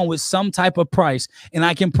going to come with some type of price. And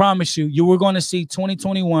I can promise you we're going to see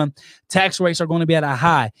 2021 tax rates are going to be at a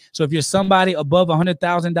high. So if you're somebody above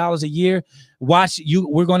 $100,000 a year,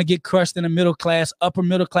 we're going to get crushed in the middle class. Upper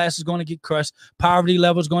middle class is going to get crushed. Poverty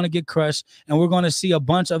level is going to get crushed. And we're going to see a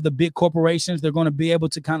bunch of the big corporations. They're going to be able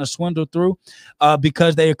to kind of swindle through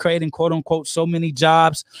because they are creating, quote unquote, so many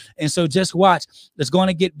jobs. And so just watch. It's going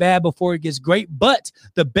to get bad before it gets great. But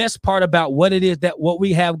the best part about what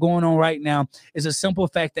we have going on right now is a simple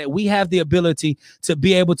fact that we have the ability to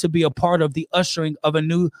be able to be a part of the ushering of a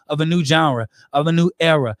new genre, of a new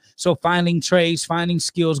era. So finding trades, finding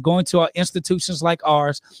skills, going to our institutions like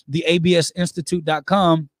ours, the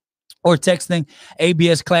absinstitute.com, or texting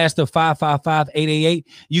ABS class to 555-888.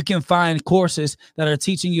 You can find courses that are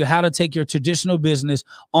teaching you how to take your traditional business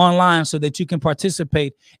online so that you can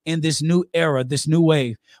participate in this new era, this new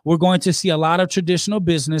wave. We're going to see a lot of traditional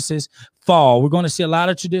businesses fall. We're going to see a lot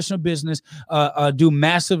of traditional business do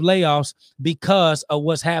massive layoffs because of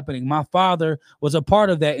what's happening. My father was a part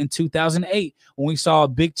of that in 2008 when we saw a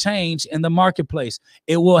big change in the marketplace.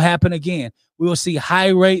 It will happen again. We will see high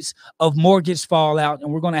rates of mortgage fallout,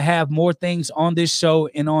 and we're going to have more things on this show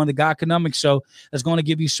and on the Guyconomics show that's going to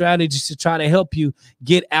give you strategies to try to help you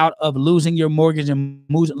get out of losing your mortgage and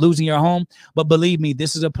losing your home. But believe me,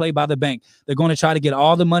 this is a play by the bank. They're going to try to get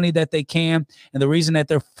all the money that they can, and the reason that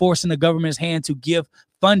they're forcing the government's hand to give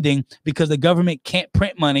funding because the government can't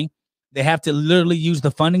print money. They have to literally use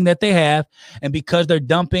the funding that they have. And because they're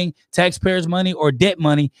dumping taxpayers' money or debt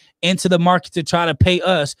money into the market to try to pay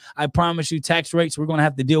us, I promise you tax rates, we're going to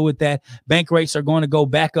have to deal with that. Bank rates are going to go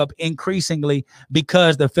back up increasingly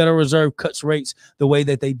because the Federal Reserve cuts rates the way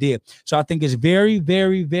that they did. So I think it's very,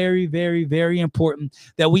 very, very, very, very important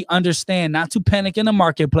that we understand not to panic in the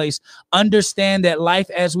marketplace, understand that life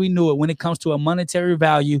as we knew it when it comes to a monetary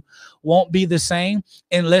value won't be the same.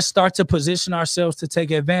 And let's start to position ourselves to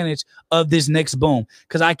take advantage of this next boom.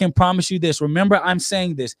 Because I can promise you this. Remember, I'm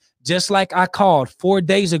saying this just like I called 4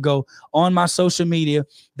 days ago on my social media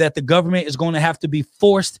that the government is going to have to be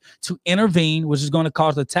forced to intervene, which is going to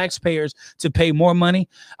cause the taxpayers to pay more money.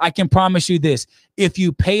 I can promise you this. If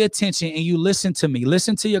you pay attention and you listen to me,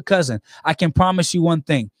 listen to your cousin, I can promise you one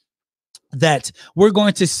thing, that we're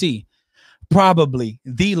going to see probably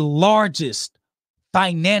the largest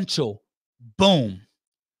financial boom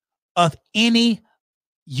of any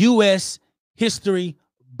U.S. history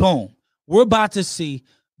boom. We're about to see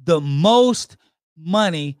the most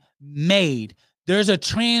money made. There's a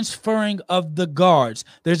transferring of the guards.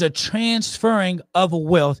 There's a transferring of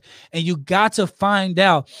wealth. And you got to find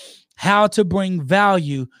out how to bring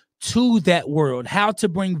value to that world, how to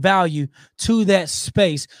bring value to that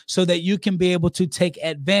space so that you can be able to take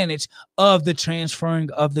advantage of the transferring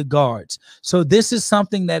of the guards. So this is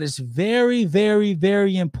something that is very, very,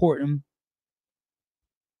 very important.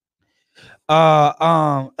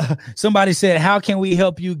 Somebody said, how can we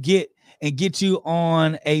help you get you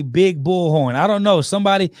on a big bullhorn? I don't know.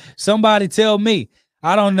 Somebody tell me.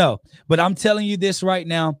 I don't know, but I'm telling you this right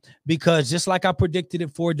now because just like I predicted it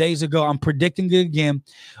 4 days ago, I'm predicting it again.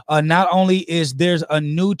 Not only is there's a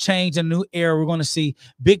new change, a new era, we're going to see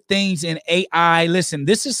big things in AI. Listen,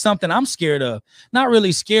 this is something I'm scared of. Not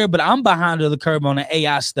really scared, but I'm behind the curve on the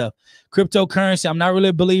AI stuff. Cryptocurrency, I'm not really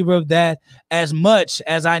a believer of that as much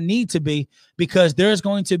as I need to be because there's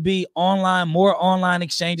going to be more online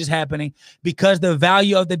exchanges happening because the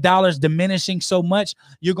value of the dollar is diminishing so much.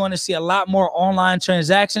 You're going to see a lot more online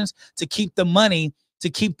transactions to keep the money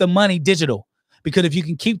digital. Because if you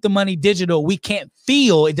can keep the money digital, we don't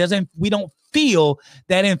feel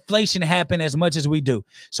that inflation happen as much as we do.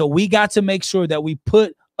 So we got to make sure that we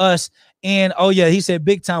put us in. Oh yeah, he said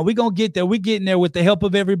big time. We're going to get there. We're getting there with the help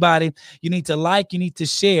of everybody. You need to you need to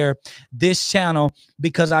share this channel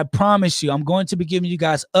because I promise you, I'm going to be giving you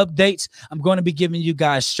guys updates. I'm going to be giving you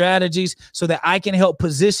guys strategies so that I can help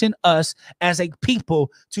position us as a people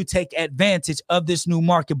to take advantage of this new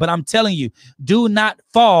market. But I'm telling you, do not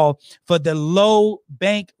fall for the low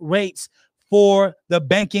bank rates for the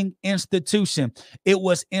banking institution. It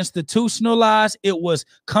was institutionalized. It was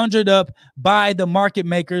conjured up by the market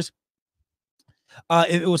makers.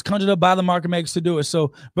 It was conjured up by the market makers to do it.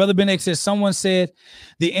 So Brother Ben X says, someone said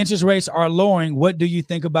the interest rates are lowering. What do you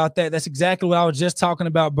think about that? That's exactly what I was just talking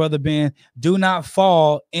about, Brother Ben. Do not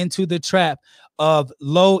fall into the trap of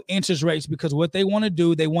low interest rates, because what they want to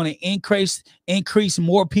do, they want to increase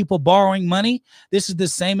more people borrowing money. This is the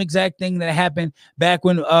same exact thing that happened back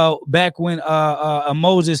when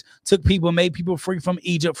Moses made people free from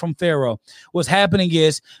Egypt, from Pharaoh. What's happening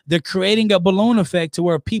is they're creating a balloon effect to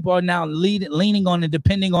where people are now leaning on and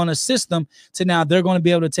depending on a system to now they're going to be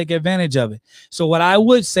able to take advantage of it. So what I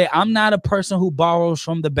would say, I'm not a person who borrows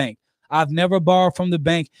from the bank. I've never borrowed from the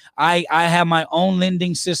bank. I have my own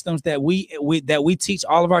lending systems that we teach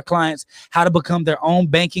all of our clients how to become their own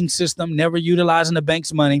banking system, never utilizing the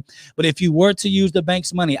bank's money. But if you were to use the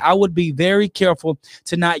bank's money, I would be very careful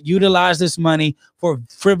to not utilize this money for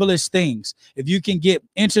frivolous things. If you can get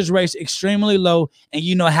interest rates extremely low and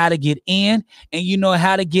you know how to get in and you know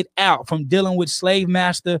how to get out from dealing with slave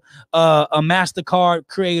master, a MasterCard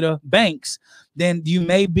creator banks, then you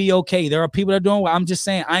may be okay. There are people that are doing well. I'm just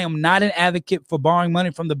saying, I am not an advocate for borrowing money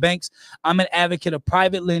from the banks. I'm an advocate of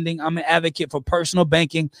private lending. I'm an advocate for personal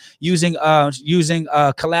banking, using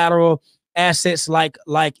collateral assets like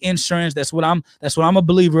insurance. That's what I'm a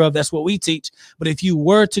believer of. That's what we teach. But if you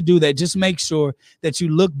were to do that, just make sure that you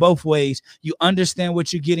look both ways. You understand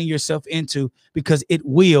what you're getting yourself into, because it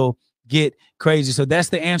will get crazy. So that's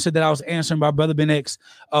the answer that I was answering by Brother Ben X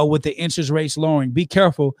with the interest rates lowering. Be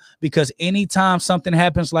careful, because anytime something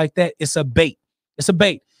happens like that, it's a bait. It's a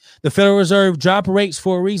bait. The Federal Reserve dropped rates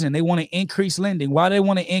for a reason. They want to increase lending. Why do they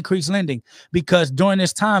want to increase lending? Because during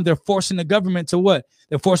this time, they're forcing the government to what?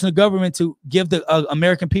 They're forcing the government to give the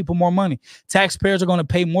American people more money. Taxpayers are going to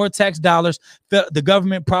pay more tax dollars. The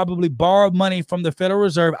government probably borrowed money from the Federal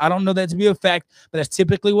Reserve. I don't know that to be a fact, but that's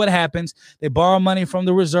typically what happens. They borrow money from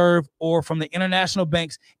the Reserve or from the international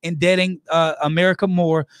banks, indebting America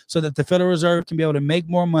more so that the Federal Reserve can be able to make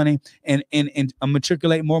more money and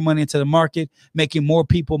matriculate more money into the market, making more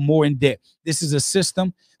people more in debt. This is a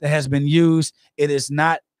system that has been used. It is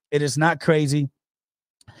not crazy.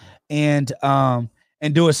 And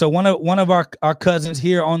do it. So one of our cousins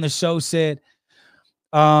here on the show said,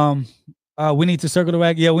 we need to circle the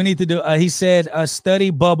wagon. Yeah, we need to do. He said, study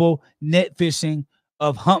bubble net fishing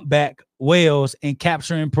of humpback whales and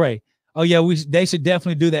capturing prey. Oh yeah, they should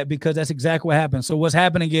definitely do that, because that's exactly what happens. So what's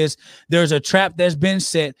happening is there's a trap that's been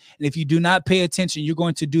set, and if you do not pay attention, you're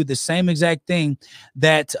going to do the same exact thing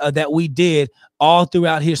that we did all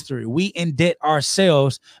throughout history. We indebt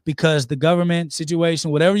ourselves because the government situation,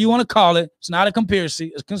 whatever you want to call it, it's not a conspiracy.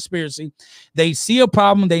 It's a conspiracy. They see a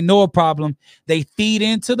problem. They know a problem. They feed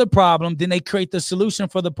into the problem. Then they create the solution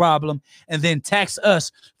for the problem and then tax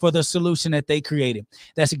us for the solution that they created.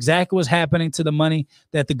 That's exactly what's happening to the money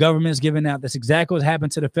that the government is giving out. That's exactly what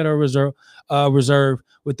happened to the Federal Reserve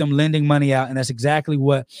with them lending money out. And that's exactly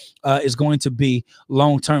what is going to be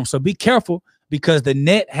long term. So be careful, because the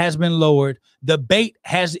net has been lowered. The bait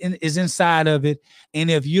is inside of it. And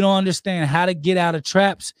if you don't understand how to get out of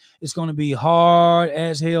traps, it's going to be hard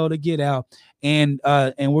as hell to get out. And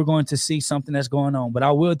we're going to see something that's going on. But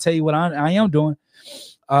I will tell you what I am doing.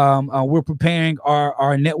 We're preparing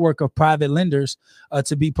our network of private lenders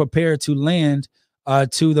to be prepared to lend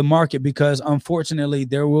to the market, because unfortunately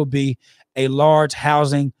there will be a large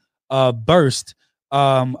housing burst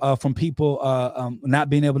from people not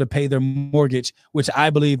being able to pay their mortgage, which I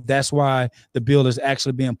believe that's why the bill is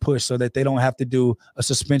actually being pushed, so that they don't have to do a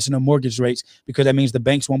suspension of mortgage rates, because that means the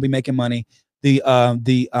banks won't be making money. The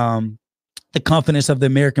confidence of the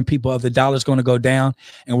American people, of the dollar, is going to go down,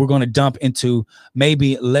 and we're going to dump into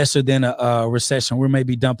maybe lesser than a recession. We're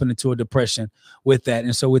maybe dumping into a depression with that.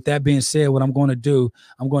 And so with that being said, what I'm going to do,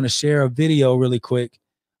 I'm going to share a video really quick.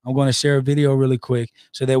 I'm going to share a video really quick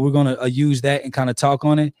so that we're going to use that and kind of talk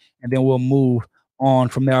on it, and then we'll move on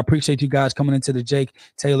from there. I appreciate you guys coming into the Jake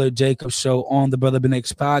Taylor Jacobs Show on the Brother Ben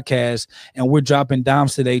X podcast, and we're dropping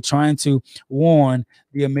dimes today, trying to warn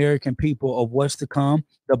the American people of what's to come,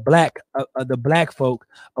 the black folk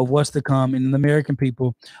of what's to come, and the American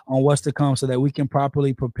people on what's to come, so that we can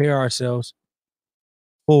properly prepare ourselves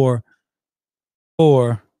for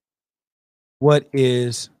what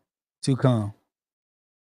is to come.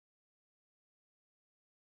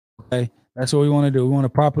 Okay, that's what we want to do. We want to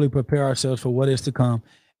properly prepare ourselves for what is to come,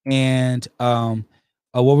 and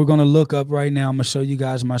What we're going to look up right now, I'm going to show you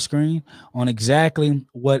guys my screen on exactly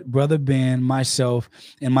what Brother Ben, myself,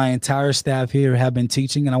 and my entire staff here have been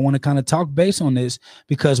teaching. And I want to kind of talk based on this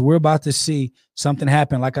because we're about to see something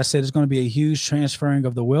happen. Like I said, there's going to be a huge transferring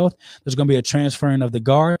of the wealth. There's going to be a transferring of the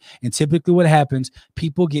guard. And typically what happens,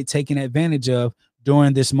 people get taken advantage of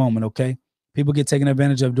during this moment, okay? People get taken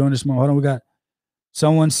advantage of during this moment. Hold on, we got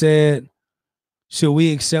someone said, should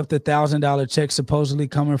we accept the $1,000 check supposedly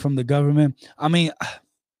coming from the government? I mean,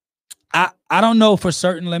 I don't know for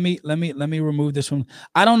certain. Let me remove this from.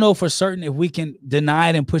 I don't know for certain if we can deny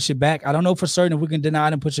it and push it back. I don't know for certain if we can deny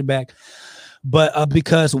it and push it back. But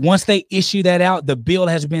because once they issue that out, the bill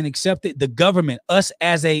has been accepted. The government, once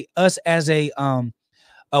the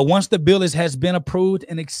bill has been approved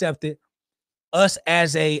and accepted, us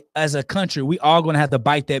as a country, we are going to have to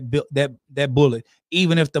bite that bullet,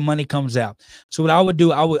 even if the money comes out. So what I would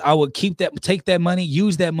do, I would take that money,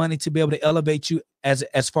 use that money to be able to elevate you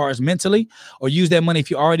as far as mentally, or use that money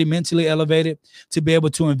if you're already mentally elevated to be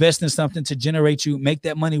able to invest in something to generate you, make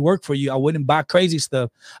that money work for you. I wouldn't buy crazy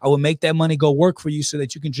stuff. I would make that money go work for you so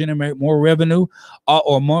that you can generate more revenue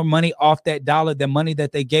or more money off that dollar, the money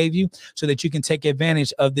that they gave you, so that you can take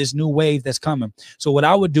advantage of this new wave that's coming. So what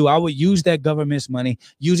I would do, I would use that government's money,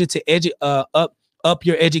 use it to up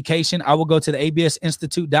your education. I will go to the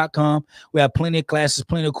absinstitute.com. We have plenty of classes,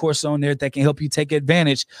 plenty of courses on there that can help you take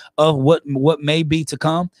advantage of what may be to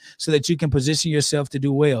come so that you can position yourself to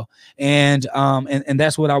do well. And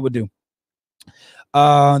that's what I would do.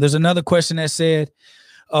 There's another question that said,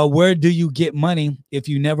 where do you get money if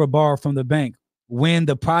you never borrow from the bank? When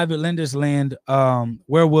the private lenders lend,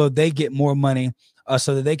 where will they get more money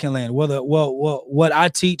so that they can lend? Well, what I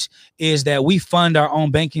teach is that we fund our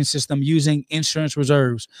own banking system using insurance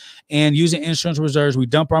reserves. And using insurance reserves, we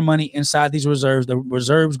dump our money inside these reserves. The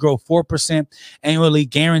reserves grow 4% annually,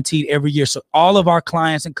 guaranteed every year. So all of our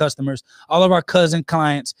clients and customers, all of our cousin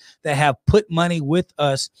clients that have put money with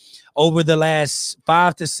us over the last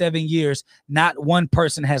 5 to 7 years, not one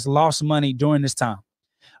person has lost money during this time.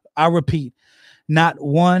 I repeat, not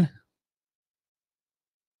one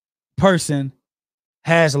person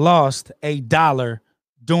has lost a dollar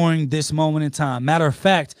during this moment in time. Matter of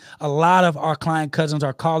fact, a lot of our client cousins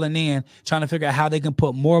are calling in trying to figure out how they can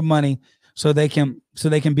put more money so they can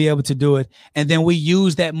be able to do it. And then we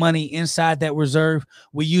use that money inside that reserve.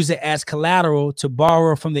 We use it as collateral to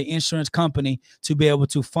borrow from the insurance company to be able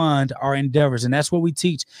to fund our endeavors. And that's what we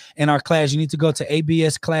teach in our class. You need to go to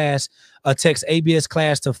ABS class, text ABS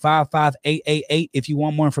class to 55888 if you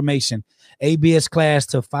want more information. ABS class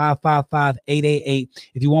to 555-888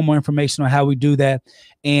 if you want more information on how we do that.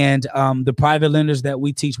 And the private lenders that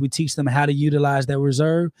we teach them how to utilize that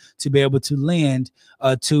reserve to be able to lend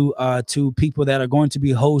to people that are going to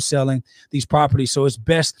be wholesaling these properties. So it's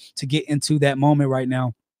best to get into that moment right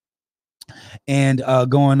now and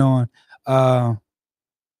going on.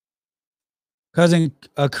 Cousin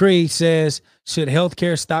Cree says, should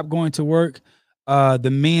healthcare stop going to work? The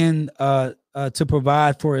men to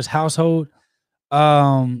provide for his household.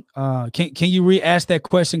 Can you re-ask that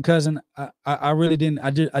question, cousin? I really didn't.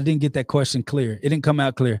 I didn't get that question clear. It didn't come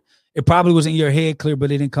out clear. It probably was in your head clear,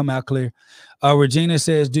 but it didn't come out clear. Regina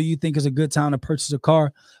says, do you think it's a good time to purchase a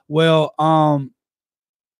car? Well,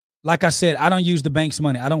 like I said, I don't use the bank's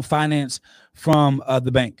money. I don't finance from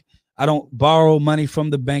the bank. I don't borrow money from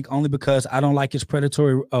the bank only because I don't like its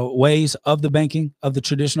predatory ways of the banking, of the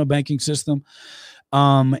traditional banking system.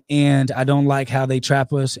 And I don't like how they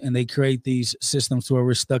trap us and they create these systems where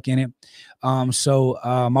we're stuck in it. So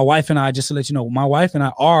my wife and I, just to let you know, my wife and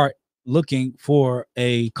I are looking for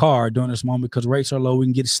a car during this moment because rates are low. We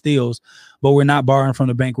can get steals, but we're not borrowing from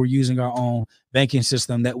the bank. We're using our own banking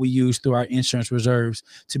system that we use through our insurance reserves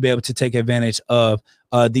to be able to take advantage of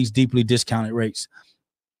these deeply discounted rates.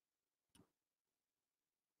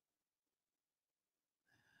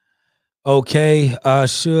 Okay,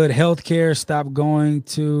 should healthcare stop going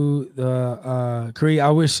to the Cree? I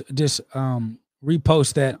wish just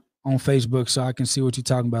repost that on Facebook so I can see what you're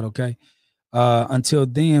talking about, okay? Until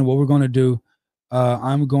then, what we're going to do,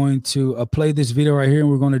 I'm going to play this video right here, and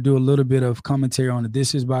we're going to do a little bit of commentary on it.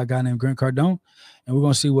 This is by a guy named Grant Cardone, and we're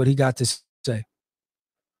going to see what he got to say.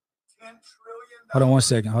 Hold on one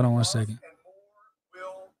second.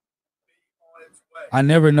 I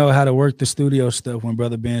never know how to work the studio stuff when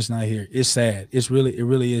Brother Ben's not here. It's sad. It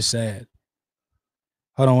really is sad.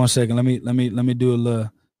 Hold on one second. Let me do a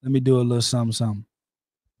little something.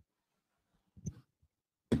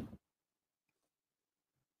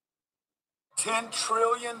 $10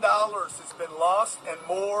 trillion has been lost and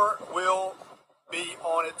more will be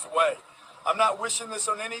on its way. I'm not wishing this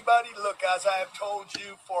on anybody. Look, guys, I have told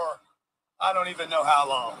you for I don't even know how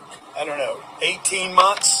long. I don't know, 18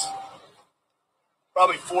 months,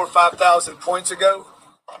 probably 4,000 or 5,000 points ago.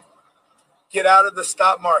 Get out of the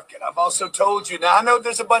stock market. I've also told you. Now, I know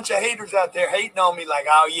there's a bunch of haters out there hating on me like,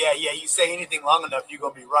 oh, yeah, you say anything long enough, you're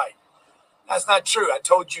going to be right. That's not true. I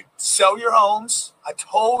told you, sell your homes. I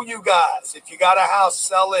told you guys, if you got a house,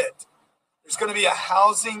 sell it. There's going to be a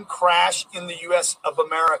housing crash in the U.S. of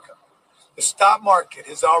America. The stock market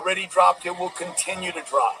has already dropped. It will continue to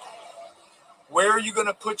drop. Where are you going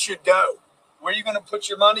to put your dough? Where are you going to put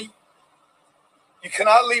your money? You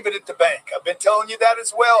cannot leave it at the bank. I've been telling you that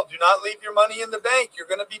as well. Do not leave your money in the bank. You're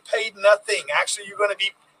going to be paid nothing. Actually, you're going to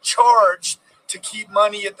be charged to keep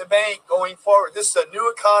money at the bank going forward. This is a new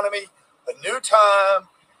economy, a new time.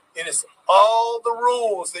 It is all the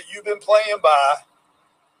rules that you've been playing by.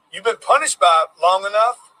 You've been punished by long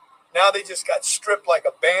enough. Now they just got stripped like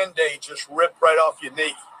a Band-Aid, just ripped right off your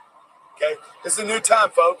knee. Okay? This is a new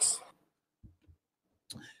time, folks.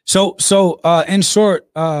 So in short,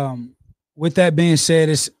 with that being said,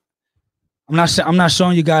 I'm not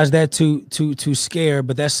showing you guys that to scare,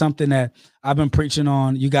 but that's something that I've been preaching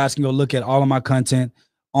on. You guys can go look at all of my content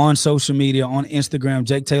on social media, on Instagram,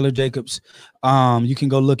 Jake Taylor Jacobs. You can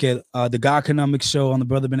go look at the Godconomics show on the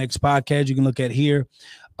Brother Ben X podcast. You can look at here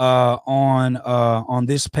on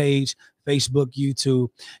this page, Facebook, YouTube.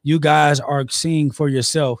 You guys are seeing for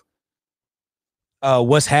yourself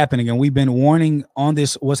what's happening, and we've been warning on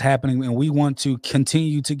this what's happening, and we want to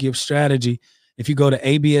continue to give strategy. If you go to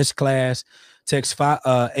ABS class, text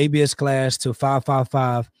ABS class to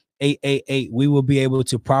 555-888, we will be able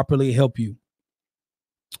to properly help you.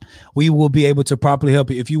 We will be able to properly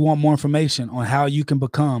help you. If you want more information on how you can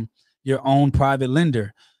become your own private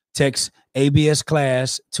lender, text ABS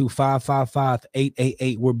class to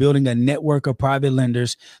 555-888. We're building a network of private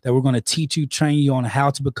lenders that we're going to teach you, train you on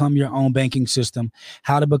how to become your own banking system,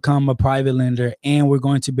 how to become a private lender, and we're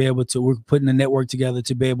going to be able to, we're putting a network together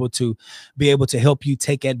to be able to help you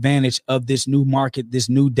take advantage of this new market, this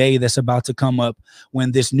new day that's about to come up,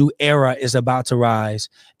 when this new era is about to rise,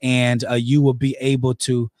 and you will be able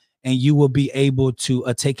to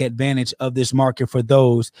take advantage of this market for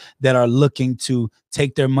those that are looking to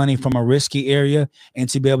take their money from a risky area and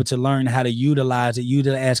to be able to learn how to utilize it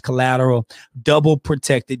as collateral, double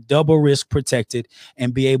protected, double risk protected,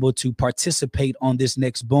 and be able to participate on this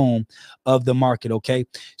next boom of the market. Okay.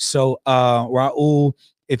 So, Raul,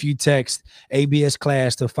 if you text ABS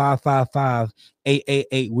class to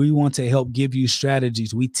 555-888, we want to help give you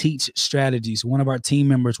strategies. We teach strategies. One of our team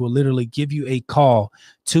members will literally give you a call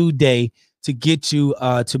today to get you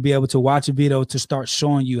to be able to watch a video to start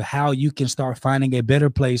showing you how you can start finding a better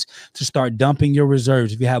place to start dumping your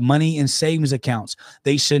reserves. If you have money in savings accounts,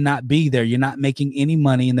 they should not be there. You're not making any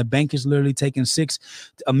money, and the bank is literally taking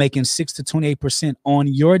making 6 to 28% on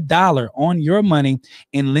your dollar, on your money,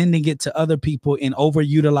 and lending it to other people and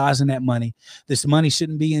overutilizing that money. This money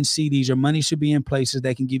shouldn't be in CDs. Your money should be in places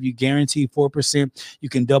that can give you guaranteed 4%. You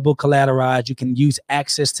can double collateralize. You can use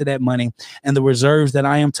access to that money, and the reserves that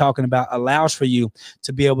I am talking about allows for you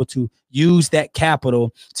to be able to use that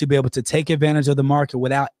capital to be able to take advantage of the market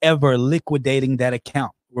without ever liquidating that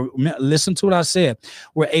account. Listen to what I said.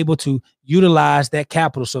 We're able to utilize that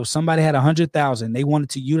capital. So if somebody had 100,000, they wanted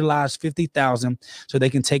to utilize 50,000 so they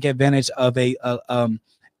can take advantage of a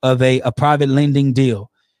private lending deal.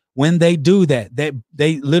 When they do that,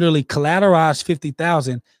 they literally collateralize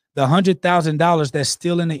 50,000. The $100,000 that's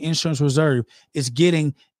still in the insurance reserve is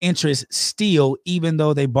getting interest still, even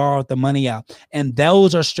though they borrowed the money out. And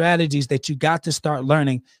those are strategies that you got to start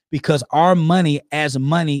learning, because our money as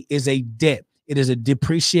money is a debt. It is a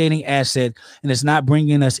depreciating asset, and it's not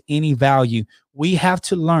bringing us any value. We have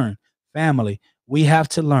to learn, family, we have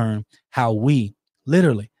to learn how we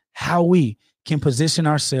can position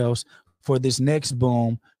ourselves for this next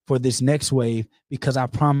boom, for this next wave, because I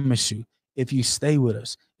promise you, if you stay with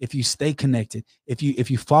us, if you stay connected, if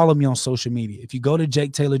you follow me on social media, if you go to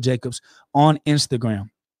Jake Taylor Jacobs on Instagram,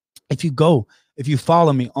 if you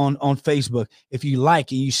follow me on Facebook, if you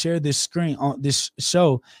like and you share this screen on this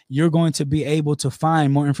show, you're going to be able to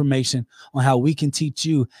find more information on how we can teach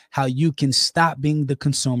you how you can stop being the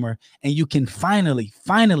consumer, and you can finally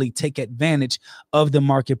take advantage of the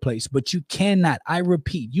marketplace. But you cannot, I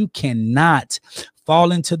repeat, you cannot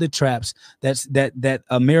fall into the traps that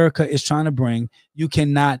America is trying to bring. You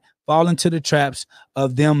cannot fall into the traps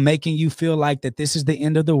of them making you feel like that this is the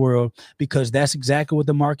end of the world, because that's exactly what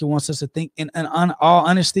the market wants us to think. And all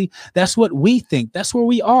honesty, that's what we think. That's where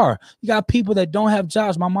we are. You got people that don't have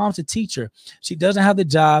jobs. My mom's a teacher. She doesn't have the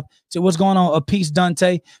job. So what's going on? Peace,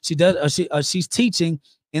 Dante. She's teaching,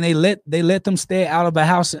 and they let them stay out of the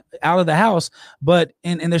house, but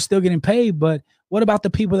and they're still getting paid. But what about the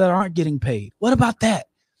people that aren't getting paid? What about that?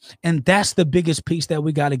 And that's the biggest piece that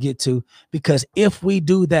we got to get to, because if we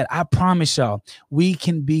do that, I promise y'all, we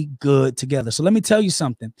can be good together. So let me tell you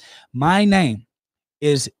something. My name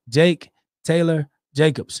is Jake Taylor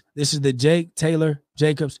Jacobs. This is the Jake Taylor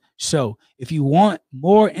Jacobs Show. If you want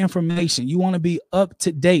more information, you want to be up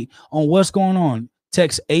to date on what's going on,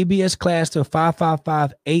 text ABS class to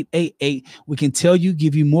 555-888. We can tell you,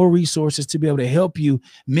 give you more resources to be able to help you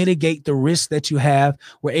mitigate the risks that you have.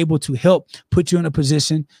 We're able to help put you in a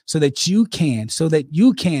position so that you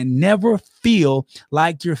can never feel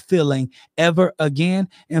like you're feeling ever again.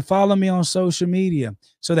 And follow me on social media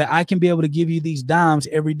so that I can be able to give you these dimes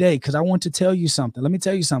every day. Because I want to tell you something. Let me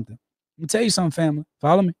tell you something. Let me tell you something, family.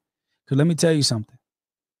 Follow me. Because let me tell you something.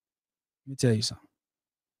 Let me tell you something.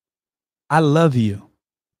 I love you,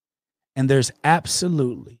 and there's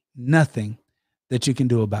absolutely nothing that you can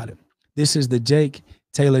do about it. This is the Jake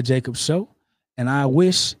Taylor Jacobs Show, and I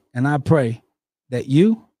wish and I pray that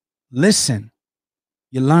you listen,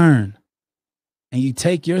 you learn, and you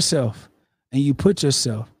take yourself and you put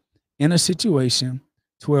yourself in a situation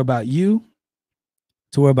to where you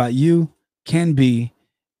can be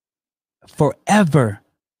forever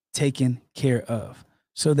taken care of,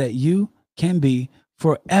 so that you can be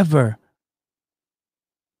forever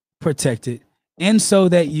protected, and so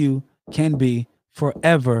that you can be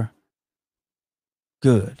forever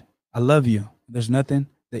good. I love you. There's nothing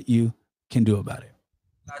that you can do about it.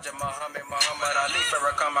 Muhammad Ali,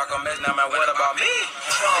 Farrakhan, Malcolm X, now man, what about me?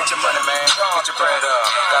 Get your money, man, get your bread up.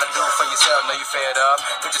 Gotta do it for yourself, know you fed up.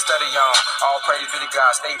 Put your study on, all praise be to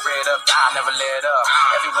God, stay read up, I never let up.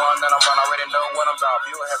 Everyone that I'm around already know what I'm about.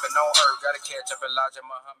 You heaven on earth, gotta catch up. Elijah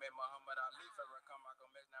Muhammad Ali.